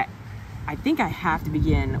 I think I have to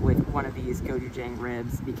begin with one of these gochujang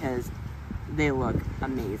ribs because they look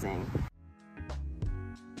amazing.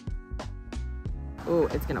 Oh,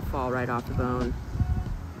 it's gonna fall right off the bone.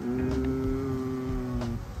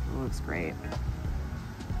 It looks great.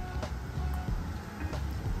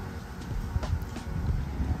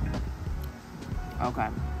 Okay.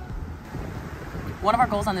 One of our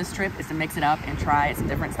goals on this trip is to mix it up and try some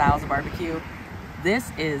different styles of barbecue.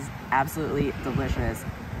 This is absolutely delicious.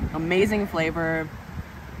 Amazing flavor,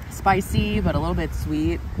 spicy, but a little bit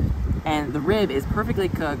sweet. And the rib is perfectly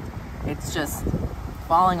cooked. It's just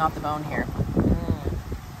falling off the bone here.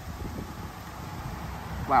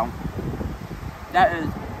 Wow. That is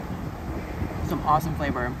some awesome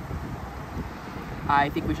flavor. I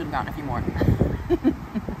think we should have gotten a few more.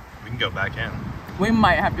 We can go back in. We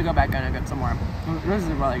might have to go back in and get some more. This is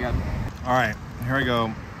really good. All right, here I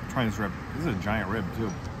go. Trying this rib. This is a giant rib too.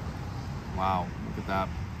 Wow, look at that.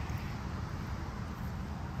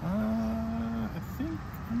 I think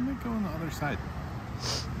I might go on the other side.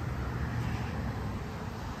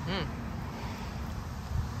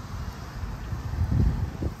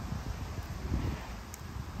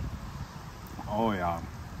 Oh yeah.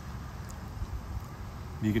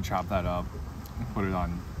 You could chop that up, put it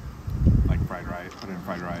on like fried rice, put it in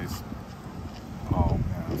fried rice. Oh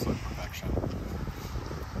man, that's like perfection.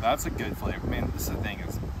 That's a good flavor. I mean, this is the thing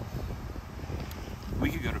is, we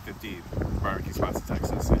could go to 50 barbecue spots in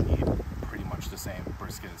Texas and eat pretty much the same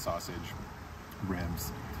brisket, sausage,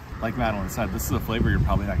 ribs. Like Madeline said, this is a flavor you're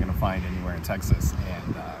probably not going to find anywhere in Texas,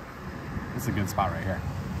 and it's a good spot right here.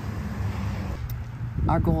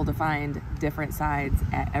 Our goal to find different sides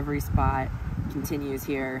at every spot continues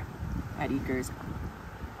here at Eaker's.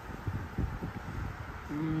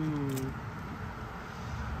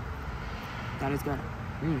 That is good.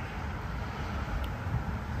 I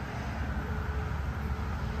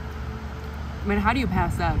mean, how do you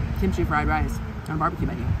pass up kimchi fried rice on a barbecue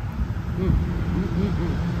menu?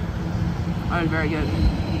 That is very good.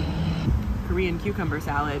 Korean cucumber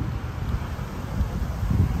salad.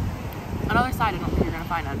 Another side I don't think you're going to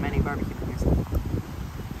find on many barbecue menus.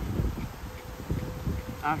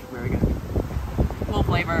 That's very good. Full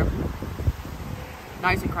flavor.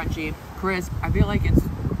 Nice and crunchy. Crisp. I feel like it's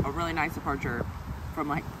a really nice departure from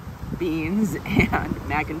like beans and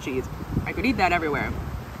mac and cheese. I could eat that everywhere,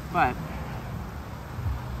 but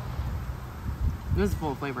this is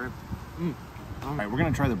full flavor. All right, we're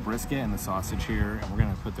gonna try the brisket and the sausage here, and we're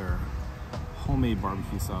gonna put their homemade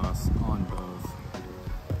barbecue sauce on both.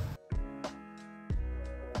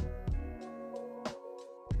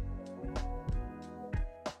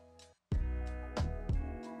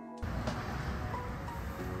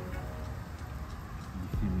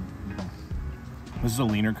 This is a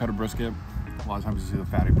leaner cut of brisket. A lot of times you see the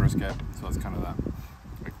fatty brisket, so it's kind of that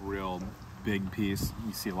like real big piece.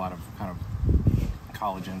 You see a lot of kind of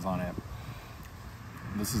collagens on it.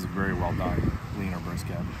 This is a very well done leaner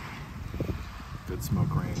brisket. Good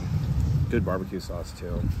smoke ring. Good barbecue sauce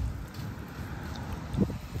too.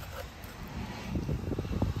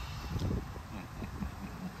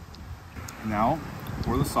 Now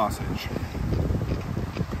for the sausage.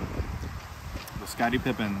 The Scottie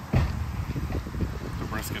Pippen.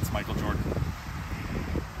 Briskets, Michael Jordan,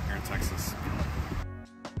 here in Texas.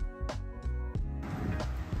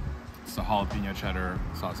 It's the jalapeno cheddar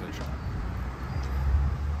sausage.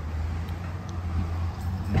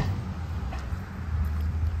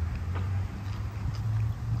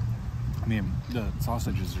 I mean, the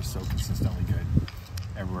sausage is just so consistently good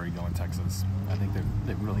everywhere you go in Texas. I think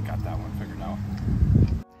they've really got that one figured out.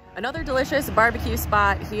 Another delicious barbecue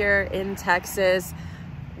spot here in Texas.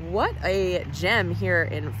 What a gem here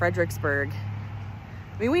in Fredericksburg.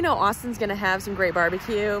 I mean, we know Austin's gonna have some great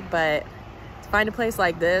barbecue, but to find a place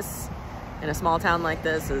like this in a small town like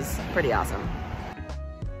this is pretty awesome.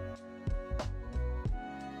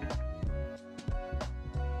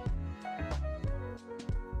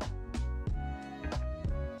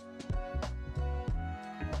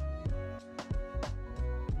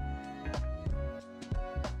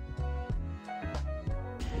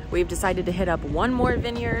 We've decided to hit up one more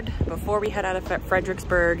vineyard before we head out of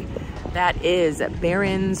Fredericksburg. That is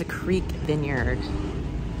Barron's Creek Vineyard.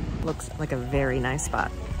 Looks like a very nice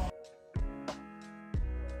spot.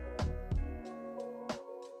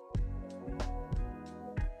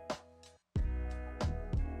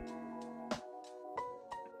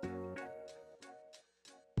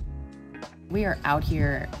 We are out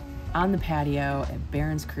here on the patio at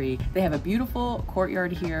Barron's Creek. They have a beautiful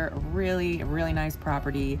courtyard here, a really nice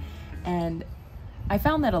property. And I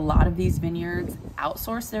found that a lot of these vineyards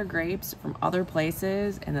outsource their grapes from other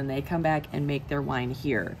places, and then they come back and make their wine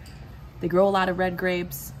here. They grow a lot of red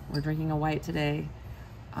grapes. We're drinking a white today.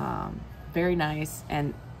 Very nice.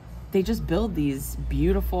 And they just build these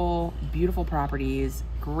beautiful properties,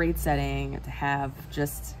 great setting to have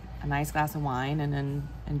just a nice glass of wine and then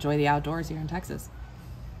enjoy the outdoors here in Texas.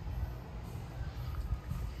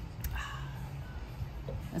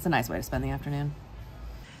 It's a nice way to spend the afternoon.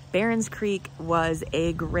 Barron's Creek was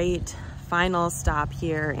a great final stop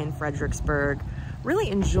here in Fredericksburg. Really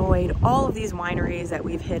enjoyed all of these wineries that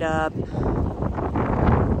we've hit up.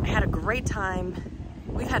 Had a great time.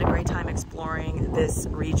 We've had a great time exploring this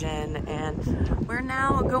region, and we're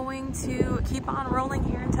now going to keep on rolling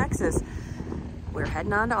here in Texas. We're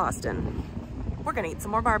heading on to Austin. We're gonna eat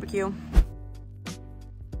some more barbecue.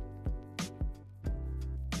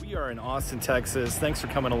 We are in Austin, Texas. Thanks for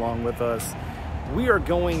coming along with us. We are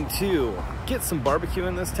going to get some barbecue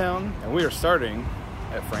in this town, and we are starting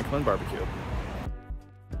at Franklin Barbecue.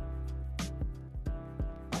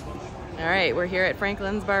 All right, we're here at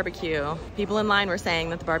Franklin's Barbecue. People in line were saying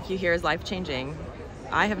that the barbecue here is life-changing.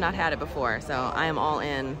 I have not had it before, so I am all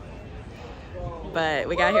in. But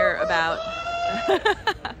we got here about...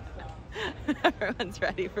 Everyone's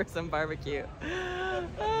ready for some barbecue.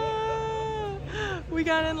 We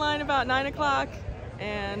got in line about 9 o'clock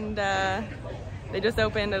and they just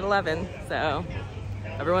opened at 11, so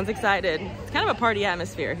everyone's excited. It's kind of a party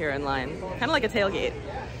atmosphere here in line, kind of like a tailgate.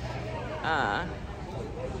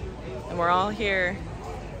 And we're all here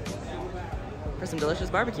for some delicious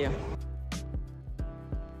barbecue.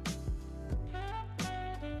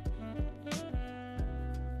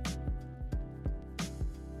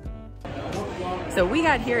 So we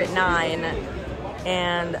got here at 9,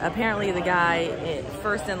 and apparently the guy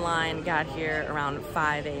first in line got here around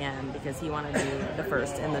 5 a.m. because he wanted to be the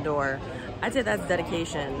first in the door. I'd say that's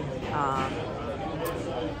dedication.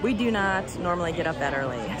 We do not normally get up that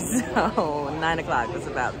early, so 9 o'clock was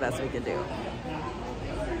about the best we could do.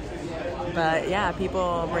 But yeah,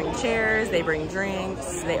 people bring chairs, they bring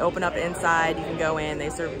drinks, they open up inside, you can go in, they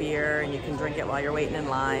serve beer, and you can drink it while you're waiting in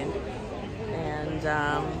line. And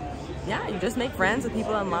yeah, you just make friends with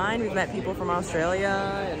people in line. We've met people from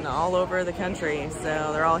Australia and all over the country,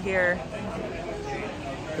 so they're all here.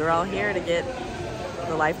 They're all here to get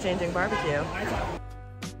the life-changing barbecue.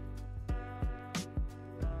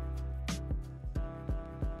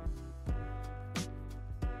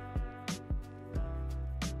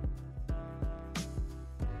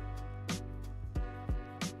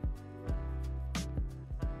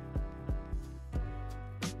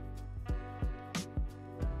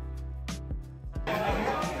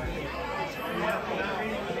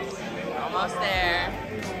 Almost there.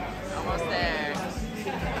 Almost there.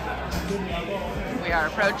 We are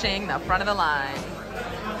approaching the front of the line.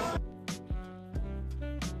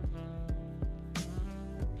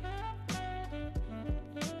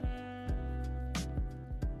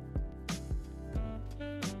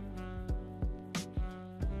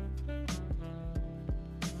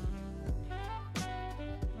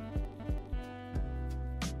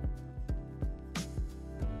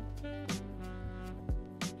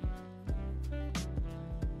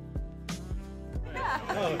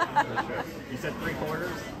 Oh, sure. You said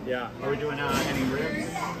 3/4? Yeah. Are we doing any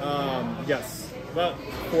ribs? Yes. About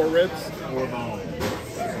 4 ribs. 4 bones.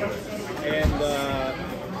 And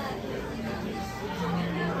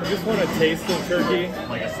I just want a taste of turkey.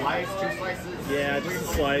 Like a slice, 2 slices? Yeah, just a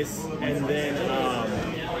slice. And then a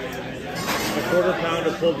 1/4 pound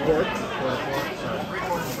of pulled pork. 1/4 pork. So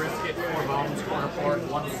 3/4 brisket, 4 bones, 1/4 pork,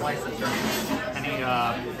 1 slice of turkey. Any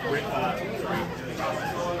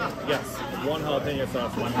Yes. 1 jalapeno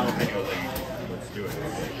sauce. 1 jalapeno. Let's do it.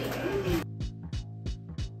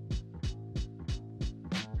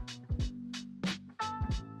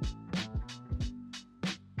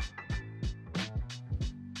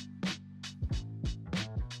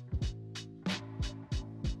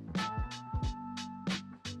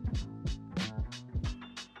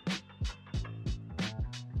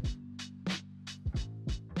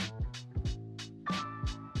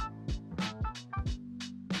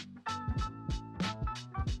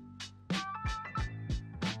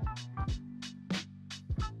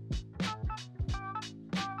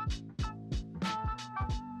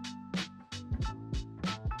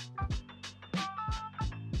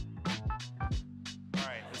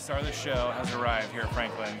 The star of the show has arrived here at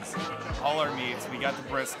Franklin's. All our meats, we got the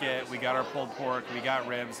brisket, we got our pulled pork, we got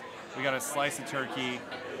ribs, we got a slice of turkey,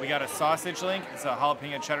 we got a sausage link, it's a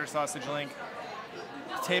jalapeno cheddar sausage link,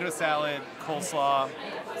 potato salad, coleslaw,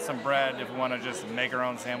 some bread if we want to just make our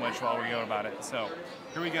own sandwich while we go about it. So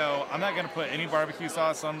here we go. I'm not going to put any barbecue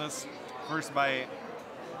sauce on this first bite,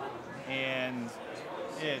 and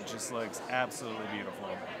it just looks absolutely beautiful.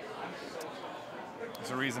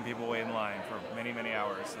 There's a reason people wait in line for many, many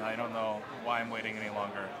hours, and I don't know why I'm waiting any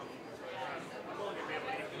longer.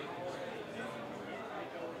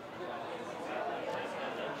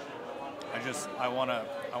 I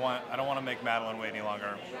don't want to make Madeline wait any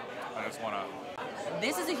longer. I just want to.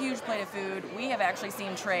 This is a huge plate of food. We have actually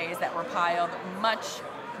seen trays that were piled much,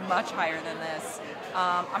 much higher than this.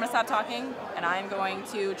 I'm gonna stop talking, and I'm going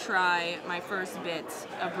to try my first bit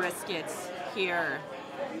of briskets here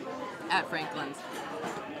at Franklin's.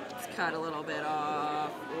 Let's cut a little bit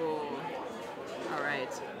off. Ooh. All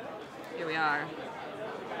right, here we are.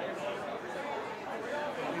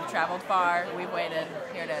 We've traveled far, we've waited.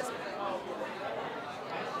 Here it is.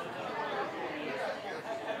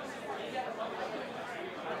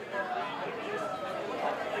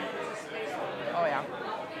 Oh yeah.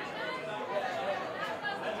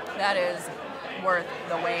 That is worth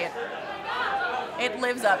the wait. It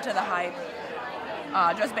lives up to the hype,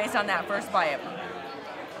 just based on that first bite.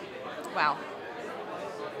 Wow.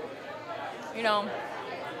 You know,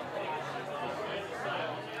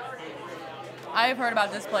 I've heard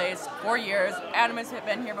about this place for years. Adam has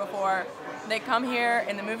been here before. They come here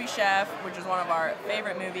in the movie Chef, which is one of our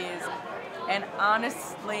favorite movies, And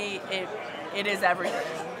honestly, it is everything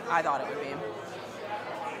I thought it would be.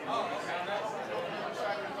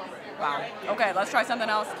 Wow. Okay, let's try something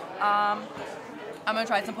else. I'm gonna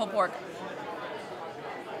try some pulled pork.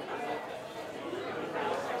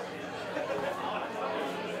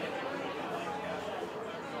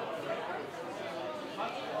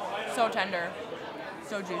 So tender,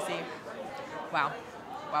 so juicy. Wow.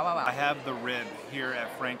 Wow, wow, wow. I have the rib here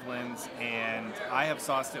at Franklin's, and I have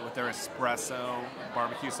sauced it with their espresso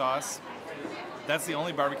barbecue sauce. That's the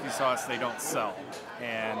only barbecue sauce they don't sell,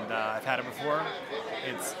 and I've had it before.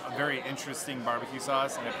 It's a very interesting barbecue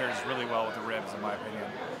sauce, and it pairs really well with the ribs, in my opinion.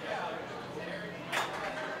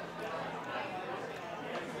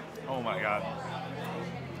 Oh my God.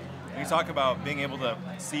 You talk about being able to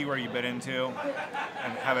see where you bit into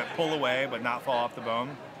and have it pull away but not fall off the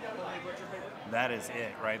bone. That is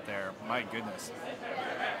it right there. My goodness.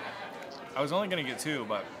 I was only going to get 2,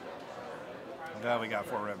 but I'm glad we got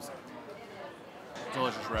 4 ribs.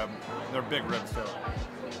 Delicious rib. They're big ribs too.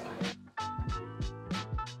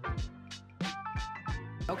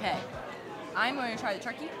 Okay, I'm going to try the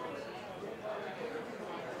turkey.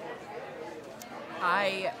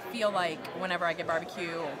 I feel like whenever I get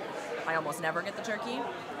barbecue, I almost never get the turkey,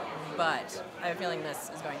 but I have a feeling this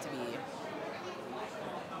is going to be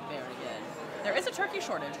very good. There is a turkey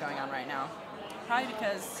shortage going on right now, probably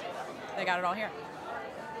because they got it all here.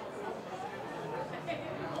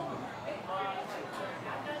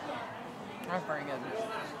 That's very good.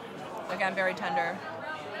 Again, very tender.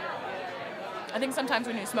 I think sometimes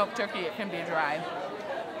when you smoke turkey, it can be dry.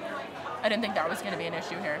 I didn't think that was going to be an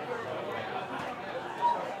issue here.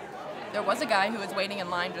 There was a guy who was waiting in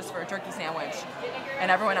line just for a turkey sandwich,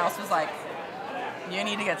 and everyone else was like, you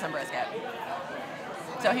need to get some brisket.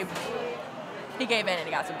 So he gave in and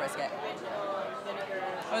he got some brisket.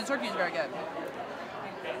 Oh, the turkey is very good.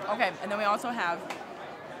 Okay, and then we also have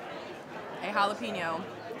a jalapeno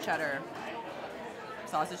cheddar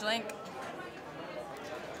sausage link.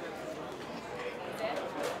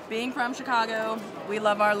 Being from Chicago, we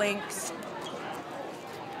love our links.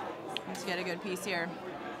 Let's get a good piece here.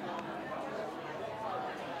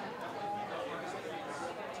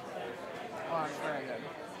 Oh, it's very good.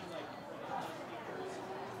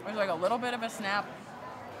 There's like a little bit of a snap,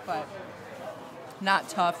 but not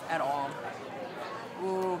tough at all.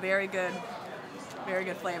 Ooh, very good. Very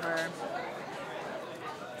good flavor.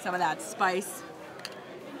 Some of that spice,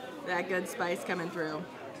 that good spice coming through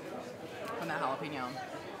from that jalapeno.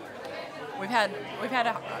 We've had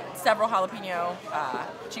several jalapeno,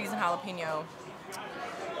 cheese and jalapeno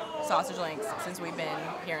sausage links since we've been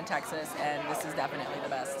here in Texas, and this is definitely the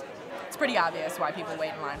best. It's pretty obvious why people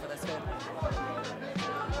wait in line for this food.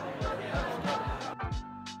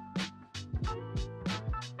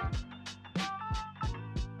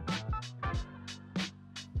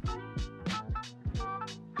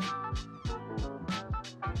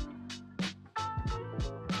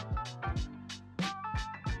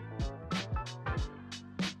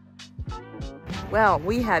 Well,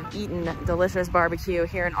 we have eaten delicious barbecue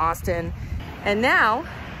here in Austin, and now,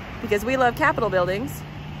 because we love Capitol buildings,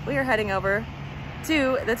 we are heading over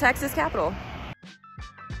to the Texas Capitol.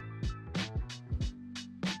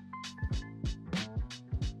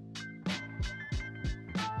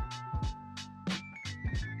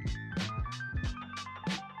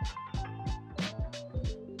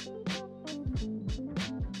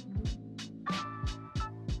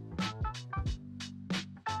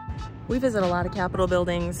 We visit a lot of Capitol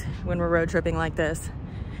buildings when we're road tripping like this,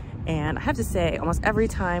 and I have to say, almost every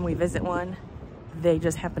time we visit one, they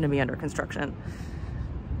just happen to be under construction.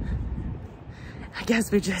 I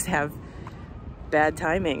guess we just have bad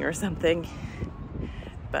timing or something.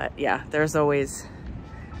 But yeah, there's always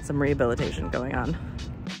some rehabilitation going on.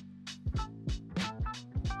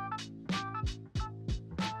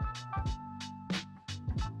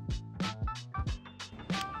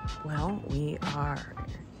 Well, we are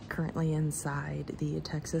currently inside the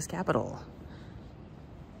Texas Capitol.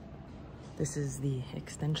 This is the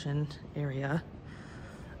extension area.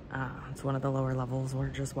 It's one of the lower levels. We're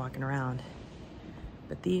just walking around.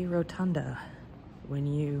 But the rotunda, when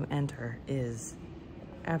you enter, is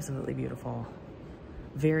absolutely beautiful.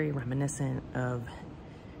 Very reminiscent of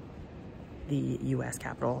the U.S.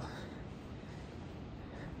 Capitol.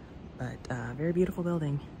 But very beautiful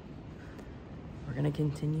building. We're gonna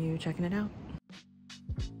continue checking it out.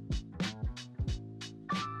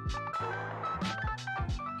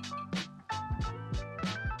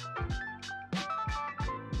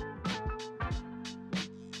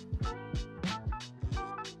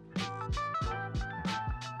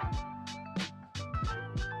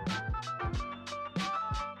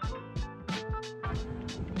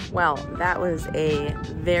 Well, that was a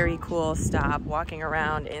very cool stop, walking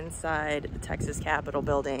around inside the Texas Capitol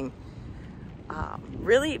building.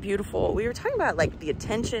 Really beautiful. We were talking about like the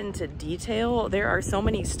attention to detail. There are so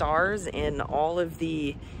many stars in all of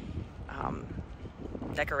the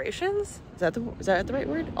decorations. Is that the right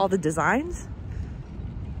word? All the designs?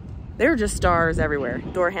 There are just stars everywhere.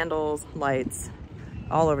 Door handles, lights,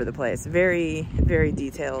 all over the place. Very, very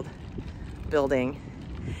detailed building.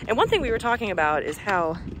 And one thing we were talking about is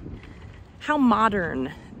how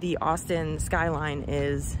modern the Austin skyline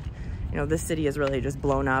is. You know, this city has really just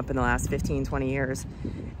blown up in the last 15, 20 years.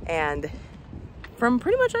 And from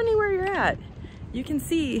pretty much anywhere you're at, you can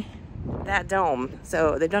see that dome.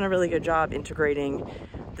 So they've done a really good job integrating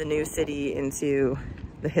the new city into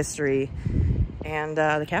the history and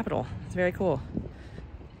the Capitol. It's very cool.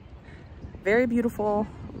 Very beautiful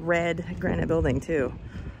red granite building too.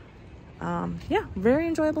 Yeah, very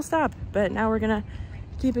enjoyable stop. But now we're gonna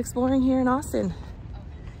keep exploring here in Austin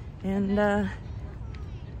and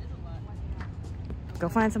go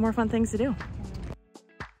find some more fun things to do.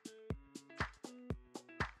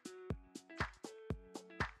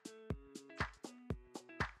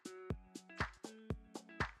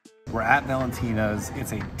 We're at Valentina's.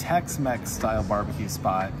 It's a Tex-Mex style barbecue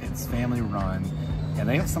spot. It's family run, and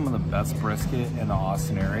they have some of the best brisket in the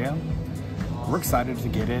Austin area. We're excited to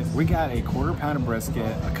get it. We got a 1/4 pound of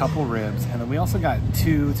brisket, a couple ribs, and then we also got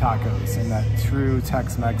 2 tacos in that true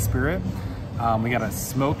Tex-Mex spirit. We got a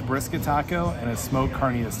smoked brisket taco and a smoked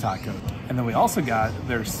carnitas taco. And then we also got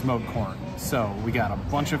their smoked corn. So we got a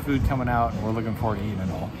bunch of food coming out and we're looking forward to eating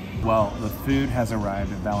it all. Well, the food has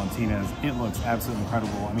arrived at Valentina's. It looks absolutely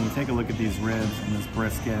incredible. I mean, you take a look at these ribs and this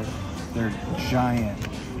brisket. They're giant,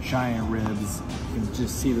 giant ribs. You can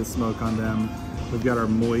just see the smoke on them. We've got our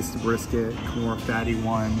moist brisket, more fatty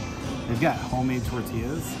one. They've got homemade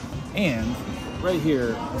tortillas. And right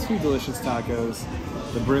here, 2 delicious tacos.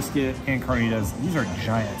 The brisket and carnitas. These are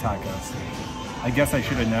giant tacos. I guess I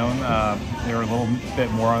should have known they were a little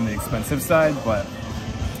bit more on the expensive side, but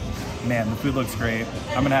man, the food looks great.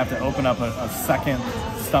 I'm gonna have to open up a second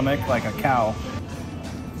stomach like a cow.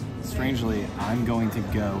 Strangely, I'm going to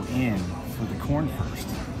go in for the corn first.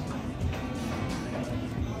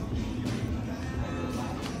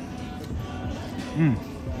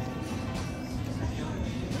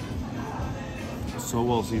 So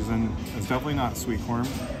well seasoned. It's definitely not sweet corn.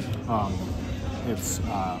 It's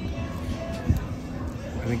I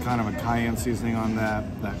think kind of a cayenne seasoning on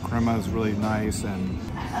that. That crema is really nice, and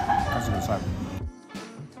that's a good side.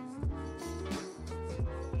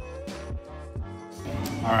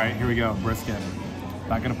 All right, here we go, brisket.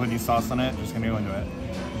 Not gonna put any sauce on it, just gonna go into it.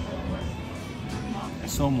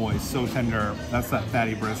 So moist, so tender. That's that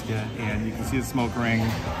fatty brisket, and you can see the smoke ring.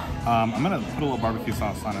 I'm gonna put a little barbecue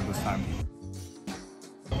sauce on it this time.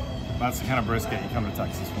 That's the kind of brisket you come to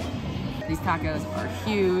Texas for. These tacos are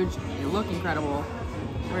huge. They look incredible.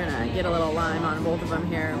 We're gonna get a little lime on both of them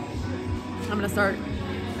here. I'm gonna start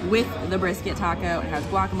with the brisket taco. It has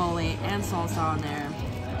guacamole and salsa on there.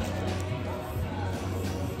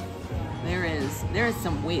 There is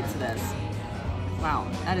some weight to this. Wow,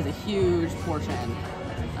 that is a huge portion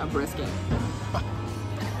of brisket.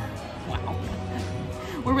 Wow.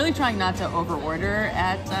 We're really trying not to over-order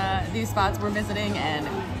at these spots we're visiting, and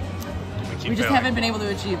we just haven't been able to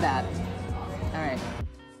achieve that. All right.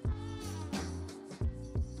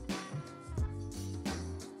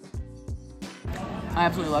 I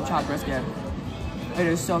absolutely love chopped brisket. It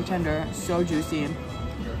is so tender, so juicy.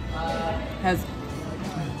 Has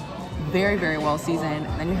very, very well seasoned.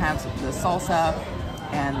 And then you have the salsa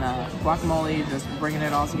and the guacamole, just bringing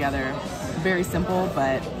it all together. Very simple,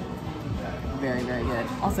 but very, very good.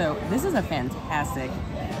 Also, this is a fantastic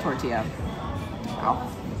tortilla. Wow.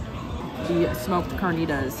 The smoked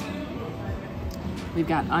carnitas. We've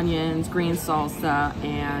got onions, green salsa,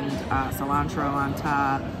 and cilantro on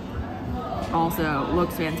top. Also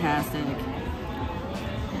looks fantastic.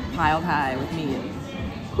 Piled high with meat.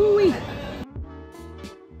 Hoo-wee.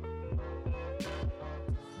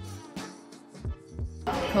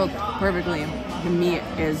 Cooked perfectly. The meat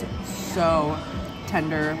is so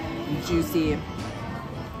tender, juicy. A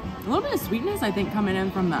little bit of sweetness, I think, coming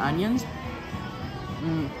in from the onions.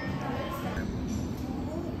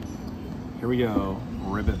 Here we go,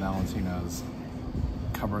 rib at Valentina's,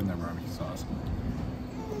 covered in their barbecue sauce.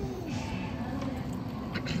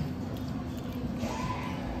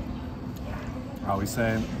 I always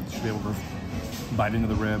say you should be able to bite into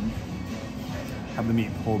the rib, have the meat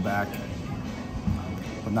pulled back,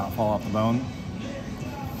 but not fall off the bone.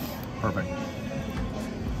 Perfect.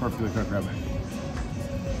 Perfectly cooked rib.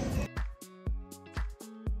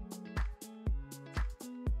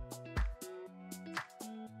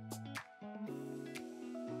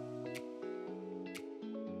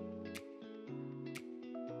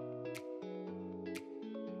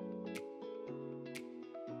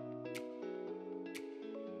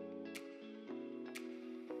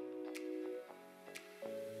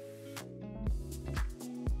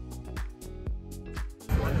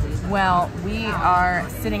 Well, we are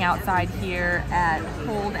sitting outside here at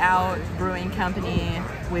Holdout Brewing Company.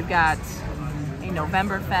 We've got a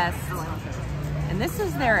Novemberfest, and this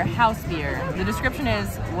is their house beer. The description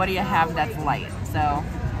is, what do you have that's light? So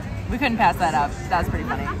we couldn't pass that up. That was pretty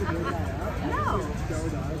funny.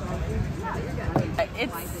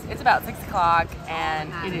 It's about 6 o'clock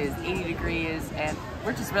and it is 80 degrees and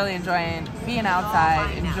we're just really enjoying being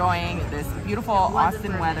outside, enjoying this beautiful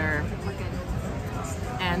Austin weather,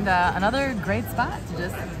 and another great spot to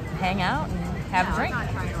just hang out and have a drink.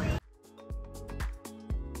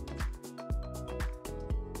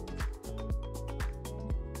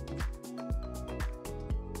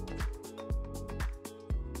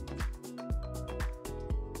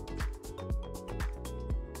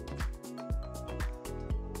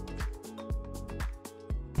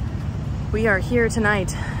 We are here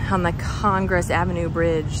tonight on the Congress Avenue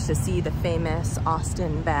Bridge to see the famous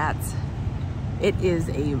Austin bats. It is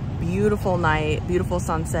a beautiful night, beautiful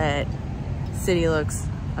sunset. City looks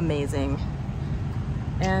amazing.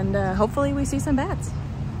 And hopefully we see some bats.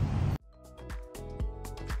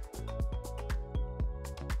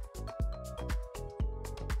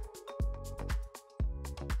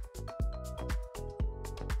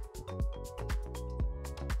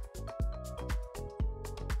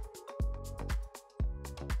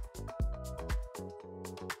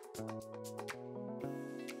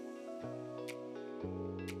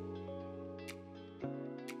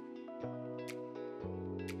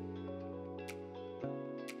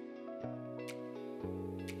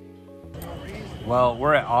 Well,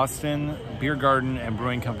 we're at Austin Beer Garden and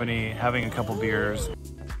Brewing Company having a couple beers.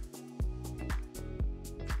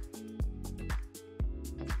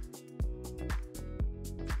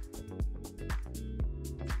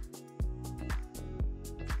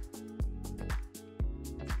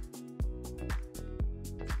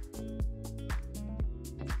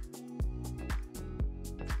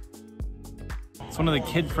 It's one of the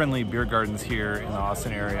kid-friendly beer gardens here in the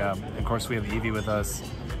Austin area. Of course, we have Evie with us.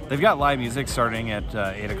 They've got live music starting at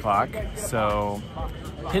 8 o'clock, so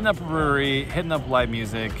hitting up a brewery, hitting up live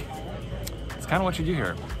music, it's kind of what you do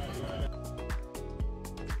here.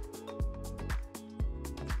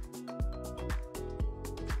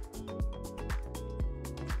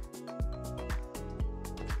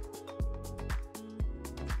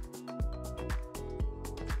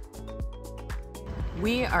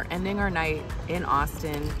 We are ending our night in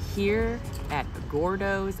Austin here at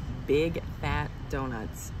Gordo's Big Fat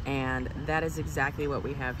Donuts, and that is exactly what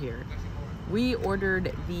we have here. We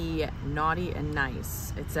ordered the Naughty and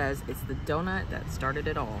Nice. It says it's the donut that started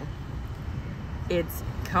it all. It's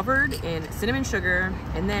covered in cinnamon sugar,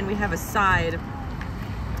 and then we have a side of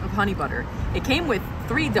honey butter. It came with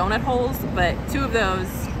 3 donut holes, but 2 of those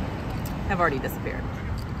have already disappeared.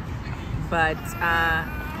 But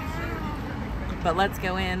let's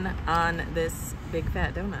go in on this big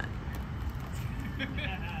fat donut.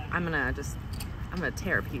 I'm gonna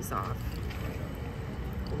tear a piece off.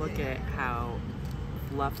 Look at how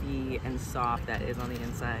fluffy and soft that is on the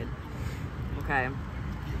inside. Okay,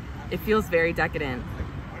 it feels very decadent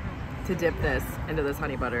to dip this into this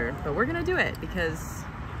honey butter, but we're gonna do it because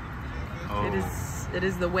it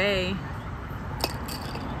is the way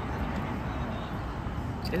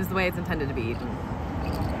it's intended to be eaten.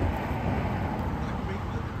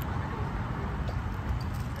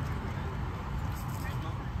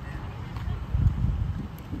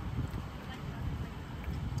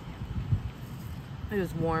 It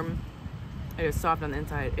is warm, it is soft on the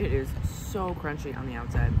inside, it is so crunchy on the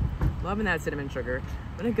outside. Loving that cinnamon sugar.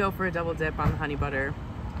 I'm gonna go for a double dip on the honey butter.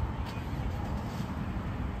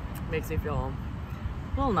 Makes me feel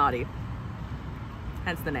a little naughty.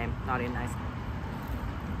 Hence the name, Naughty and Nice.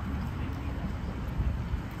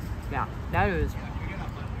 Yeah, that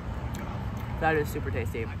is super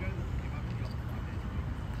tasty.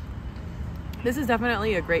 This is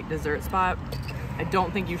definitely a great dessert spot. I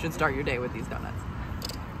don't think you should start your day with these donuts.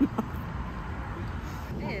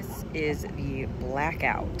 This is the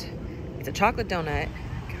Blackout. It's a chocolate donut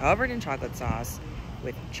covered in chocolate sauce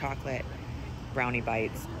with chocolate brownie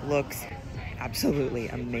bites. Looks absolutely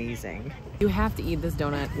amazing. You have to eat this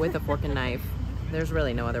donut with a fork and knife. There's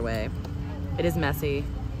really no other way. It is messy,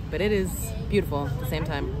 but it is beautiful at the same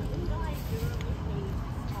time.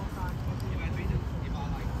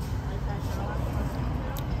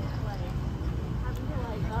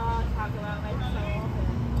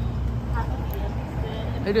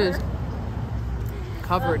 It is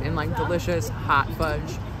covered in like delicious hot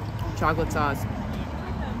fudge chocolate sauce,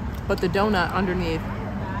 but the donut underneath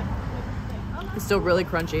is still really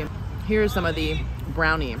crunchy. Here's some of the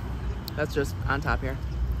brownie that's just on top here.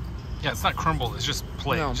 Yeah, it's not crumbled. It's just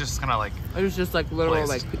plain. No. It's just kind of like. It was just like little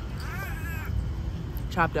Placed. like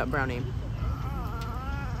chopped up brownie.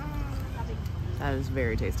 That is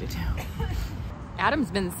very tasty too. Adam's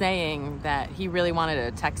been saying that he really wanted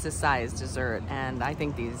a Texas-sized dessert, and I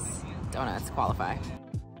think these donuts qualify.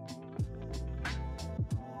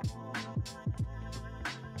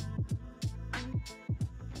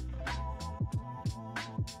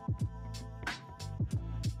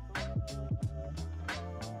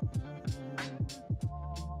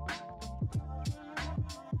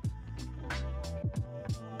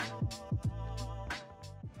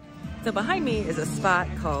 So behind me is a spot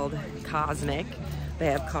called Cosmic. They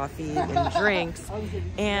have coffee and drinks,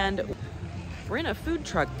 and we're in a food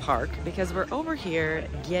truck park because we're over here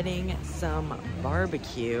getting some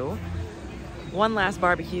barbecue. One last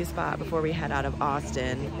barbecue spot before we head out of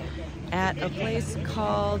Austin at a place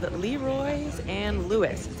called Leroy's and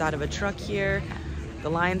Lewis. It's out of a truck here. The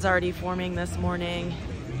line's already forming this morning,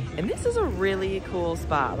 and this is a really cool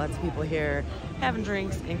spot. Lots of people here having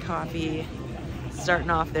drinks and coffee, starting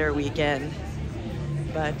off their weekend.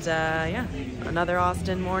 But yeah, another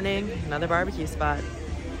Austin morning, another barbecue spot.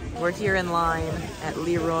 We're here in line at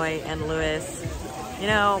Leroy and Lewis. You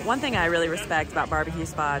know, one thing I really respect about barbecue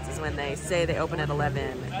spots is when they say they open at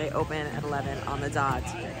 11, they open at 11 on the dot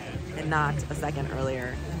and not a second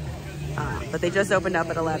earlier. But they just opened up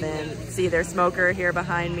at 11. See their smoker here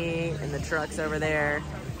behind me and the trucks over there.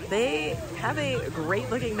 They have a great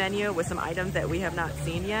looking menu with some items that we have not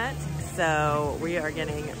seen yet. So we are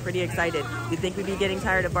getting pretty excited. You'd think we'd be getting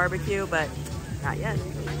tired of barbecue, but not yet.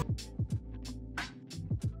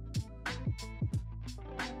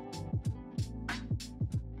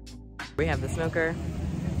 We have the smoker,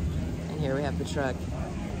 and here we have the truck.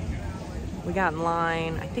 We got in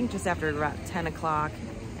line, I think just after about 10 o'clock,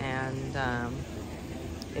 and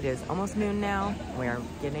it is almost noon now. We are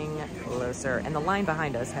getting closer, and the line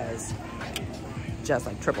behind us has just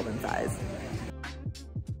like tripled in size.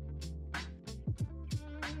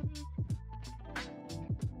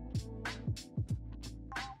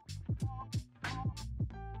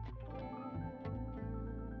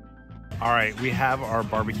 All right, we have our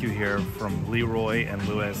barbecue here from Leroy and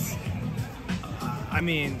Lewis. I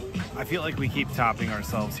mean, I feel like we keep topping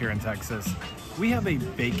ourselves here in Texas. We have a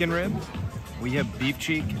bacon rib, we have beef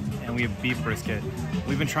cheek, and we have beef brisket.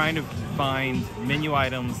 We've been trying to find menu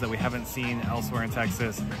items that we haven't seen elsewhere in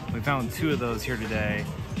Texas. We found two of those here today,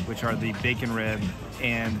 which are the bacon rib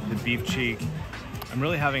and the beef cheek. I'm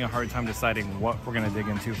really having a hard time deciding what we're gonna dig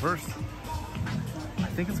into first.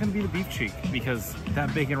 I think it's gonna be the beef cheek because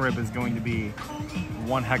that bacon rib is going to be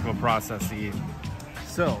one heck of a process to eat.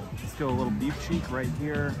 So let's go a little beef cheek right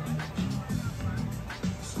here.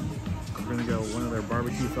 We're gonna go one of their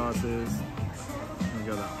barbecue sauces. We're gonna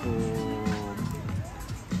go that whole.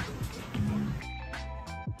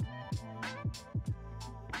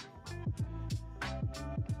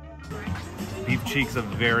 Beef cheek's a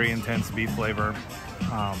very intense beef flavor.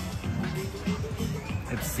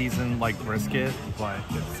 It's seasoned like brisket, but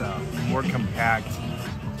it's more compact,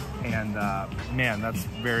 and man, that's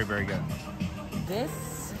very, very good.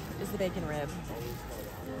 This is the bacon rib.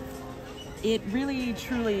 It really,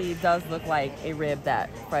 truly does look like a rib that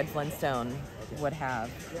Fred Flintstone would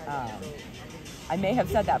have. I may have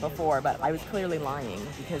said that before, but I was clearly lying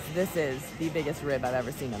because this is the biggest rib I've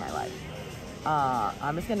ever seen in my life.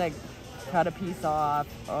 I'm just gonna cut a piece off.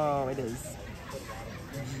 Oh, it is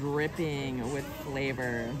dripping with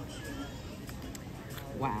flavor.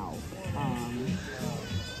 Wow.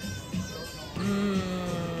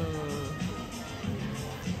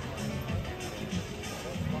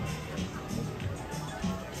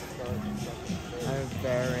 They're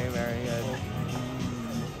very, very good.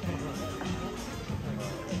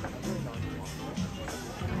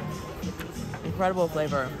 Incredible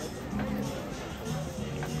flavor.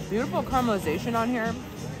 Beautiful caramelization on here.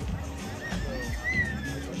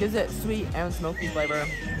 Gives it sweet and smoky flavor.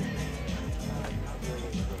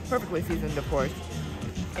 Perfectly seasoned, of course.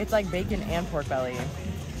 It's like bacon and pork belly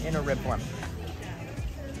in a rib form.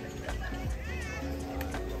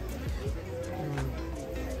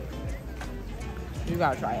 You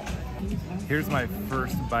gotta try it. Here's my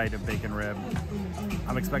first bite of bacon rib.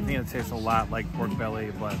 I'm expecting it to taste a lot like pork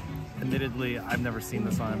belly, but admittedly, I've never seen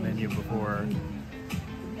this on a menu before.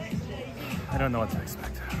 I don't know what to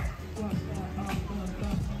expect.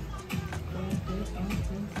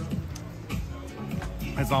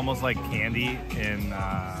 It's almost like candy in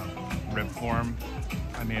rib form.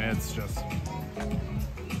 I mean, it's just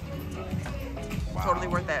wow. Totally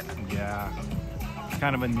worth it. Yeah, it's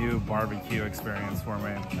kind of a new barbecue experience for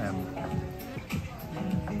me, and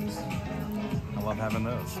I love having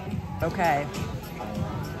those. Okay.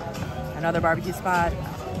 Another barbecue spot.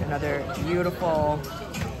 Another beautiful,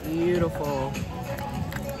 beautiful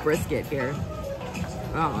brisket here.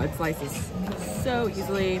 Oh, it slices so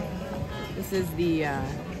easily. This is the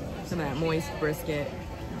some of that moist brisket.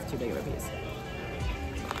 It's too big of a piece.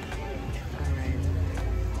 All right.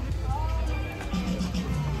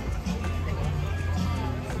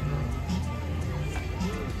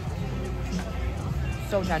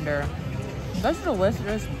 So tender. Such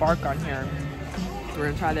delicious bark on here. We're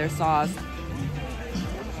gonna try their sauce.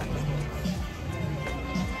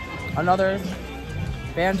 Another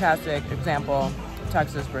fantastic example of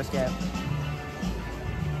Texas brisket.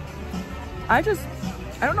 I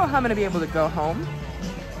don't know how I'm gonna be able to go home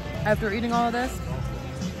after eating all of this.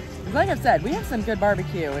 Like I've said, we have some good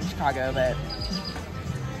barbecue in Chicago, but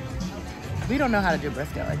we don't know how to do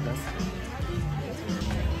brisket like this.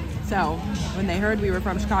 So when they heard we were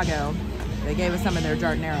from Chicago, they gave us some of their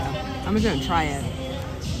giardiniera. I'm just gonna try it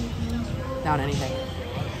without anything.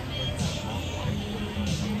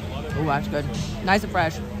 Oh, that's good. Nice and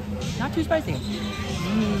fresh. Not too spicy.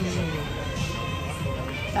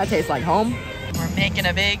 That tastes like home. We're making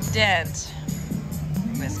a big dent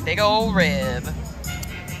with this big old rib.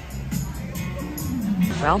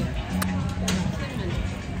 Well,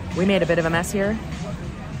 we made a bit of a mess here,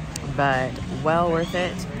 but well worth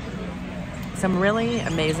it. Some really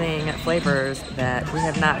amazing flavors that we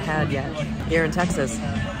have not had yet here in Texas.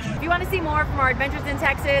 If you want to see more from our adventures in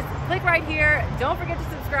Texas, click right here. Don't forget to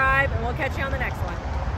subscribe, and we'll catch you on the next one.